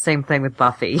actually do the same thing with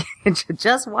Buffy.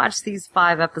 Just watch these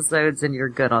 5 episodes and you're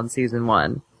good on season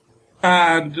 1.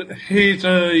 And here's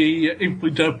if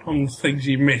we dump on things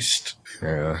you missed.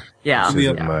 Yeah.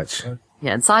 Much.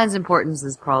 Yeah, and Signs Importance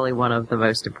is probably one of the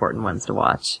most important ones to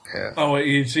watch. Yeah. Oh, it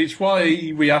is. It's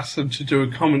why we asked them to do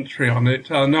a commentary on it.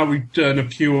 I know we've done a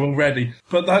few already,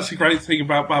 but that's a great thing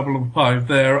about Babylon 5.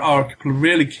 There are a couple of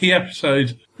really key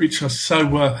episodes which are so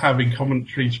worth having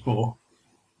commentaries for.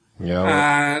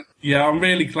 Yeah. I'm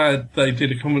really glad they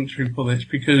did a commentary for this,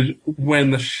 because when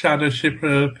the Shadow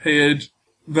Shipper appeared,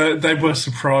 they were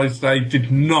surprised. They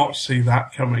did not see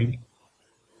that coming.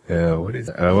 Yeah, what is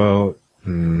it? I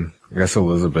guess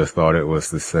Elizabeth thought it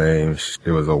was the same.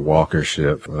 It was a Walker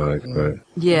ship, but they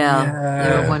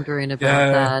were wondering about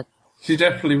that. She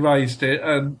definitely raised it,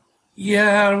 and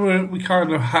we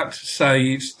kind of had to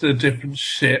say it's a different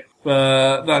ship,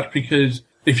 but that's because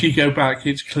if you go back,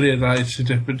 it's clear that it's a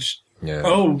different Yeah.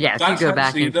 Oh, yeah, if you go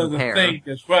back and compare. Thing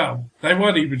as well. They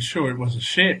weren't even sure it was a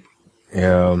ship.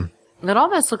 Yeah. It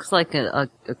almost looks like a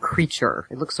creature.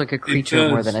 It looks like a creature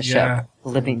more than a ship. A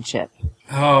living ship.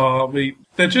 Oh, I mean,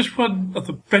 they're just one of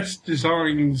the best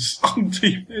designs on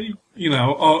TV, you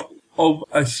know, of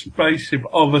a spaceship,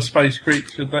 of a space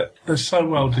creature. That they're so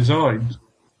well designed.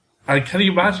 And can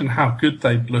you imagine how good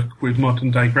they'd look with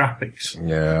modern day graphics?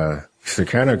 Yeah. They're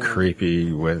kind of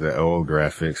creepy with the old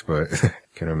graphics, but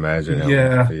can imagine how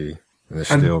it would be. And they're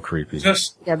still creepy.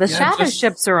 The shadow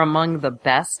ships are among the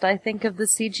best, I think, of the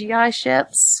CGI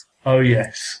ships. Oh,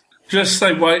 yes. You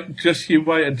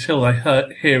wait until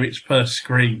they hear its first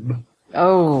scream.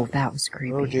 Oh, that was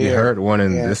creepy. Oh, you heard one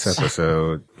in this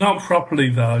episode. Not properly,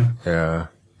 though. Yeah.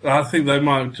 I think they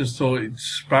might have just thought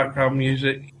it's background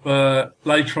music, but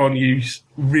later on you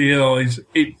realise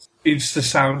it's the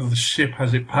sound of the ship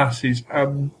as it passes,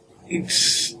 and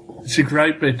it's a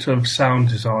great bit of sound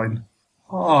design.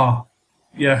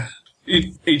 Yeah.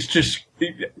 It's just,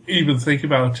 even think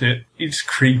about it, it's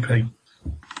creepy.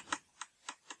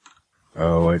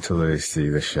 Oh, wait till they see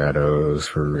the shadows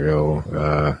for real.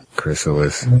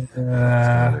 Chrysalis.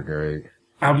 That's great.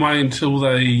 And wait until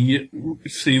they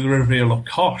see the reveal of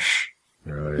Kosh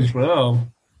as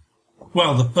well.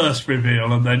 Well, the first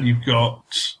reveal, and then you've got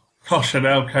Kosh and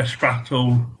Elkesh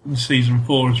battle in season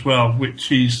 4 as well,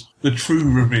 which is the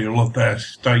true reveal of their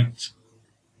state.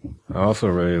 I'm also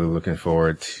really looking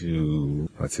forward to,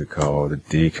 what's it called, the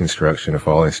deconstruction of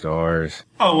Falling Stars.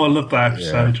 Oh, I love that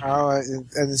episode. Yeah. Oh,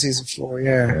 in season 4,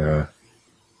 yeah.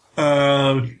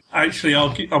 Actually,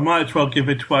 I might as well give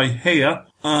it away here.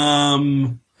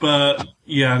 But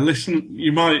yeah, listen,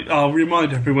 I'll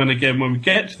remind everyone again when we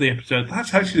get to the episode,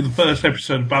 that's actually the first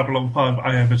episode of Babylon 5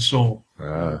 I ever saw.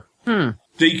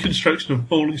 Deconstruction of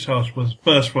Falling Stars was the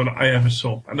first one I ever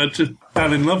saw. And I just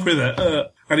fell in love with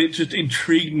it. And it just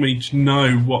intrigued me to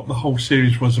know what the whole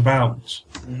series was about.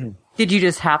 Mm-hmm. Did you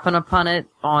just happen upon it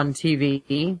on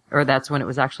TV? Or that's when it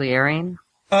was actually airing?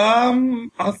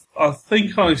 I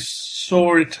think I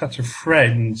saw it at a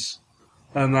friend's.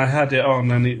 And I had it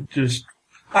on, and it just...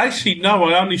 Actually, no,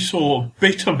 I only saw a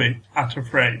bit of it at a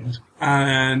friend.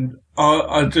 And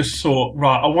I just thought,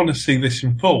 right, I want to see this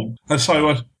in full. And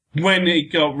so when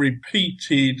it got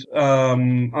repeated,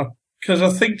 because I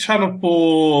think Channel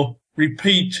 4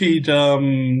 repeated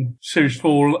Series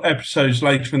 4 episodes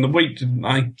later in the week, didn't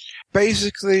they?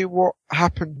 Basically, what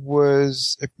happened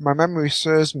was, if my memory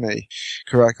serves me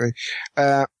correctly,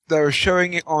 they were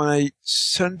showing it on a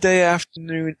Sunday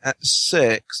afternoon at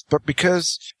 6, but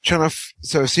because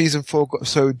season 4 got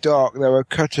so dark, they were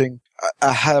cutting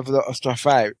a hell of a lot of stuff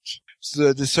out. So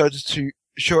they decided to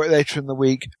show it later in the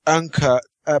week, uncut,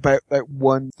 about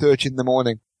 1:30 in the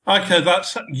morning. Okay, that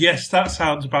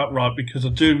sounds about right, because I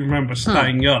do remember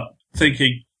staying up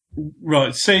thinking,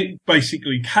 right,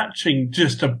 basically catching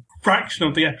just a fraction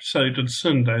of the episode on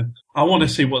Sunday. I want to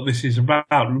see what this is about.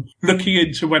 Looking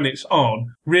into when it's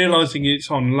on, realising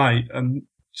it's on late, and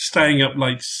staying up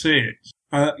late to see it.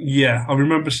 I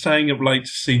remember staying up late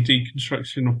to see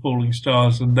Deconstruction of Falling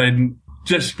Stars, and then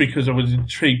just because I was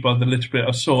intrigued by the little bit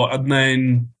I saw, and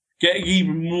then getting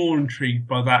even more intrigued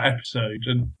by that episode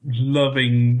and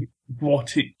loving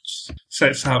what it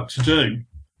sets out to do.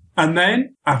 And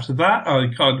then, after that, I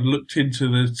kind of looked into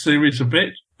the series a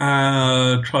bit,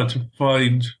 tried to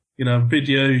find,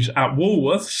 videos at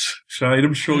Woolworths. Shane,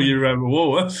 I'm sure you remember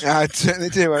Woolworths. I certainly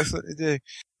do.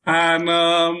 And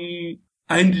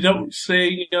I ended up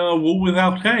seeing War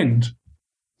Without End.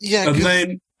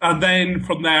 Yeah. And then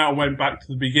from there I went back to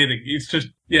the beginning. It's just,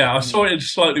 I saw it in a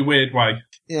slightly weird way.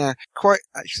 Yeah, quite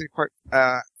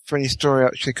funny story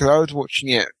actually, because I was watching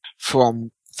it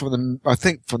from the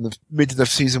middle of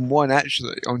season 1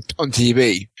 actually on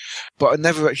TV, but I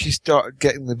never actually started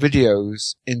getting the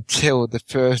videos until the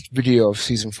first video of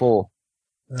season 4.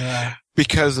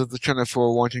 Because of the Channel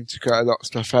 4 wanting to cut a lot of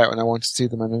stuff out, and I wanted to see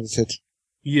them unedited.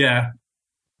 Yeah.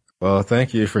 Well,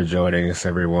 thank you for joining us,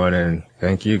 everyone, and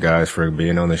thank you guys for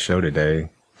being on the show today.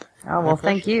 Oh, well,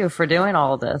 thank you for doing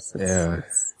all this. It's a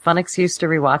fun excuse to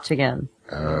rewatch again.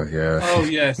 Yeah. Oh,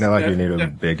 yes. Not like you need a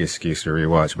big excuse to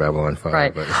rewatch Babylon 5.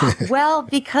 Right. But well,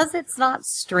 because it's not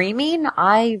streaming,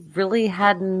 I really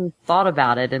hadn't thought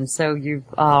about it. And so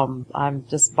I'm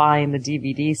just buying the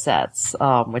DVD sets,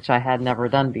 which I had never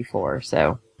done before.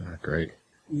 So. Great.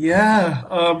 Yeah.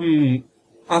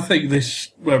 I think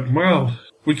this went well.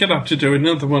 We're going to have to do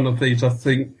another one of these, I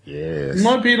think. Yes. It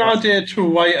might be an idea to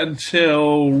wait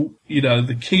until,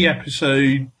 the key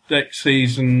episode next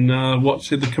season,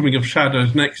 The Coming of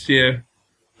Shadows next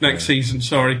season,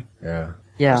 sorry. Yeah.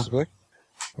 Yeah. Possibly.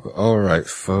 All right,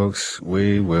 folks.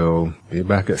 We will be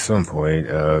back at some point.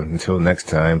 Until next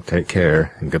time, take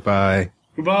care and goodbye.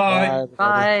 Goodbye.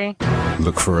 Bye.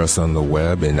 Look for us on the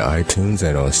web in iTunes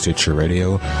and on Stitcher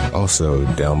Radio. Also,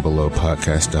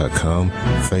 downbelowpodcast.com,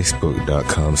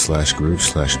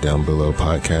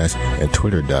 facebook.com/group/downbelowpodcast, and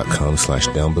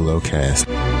twitter.com/downbelowcast.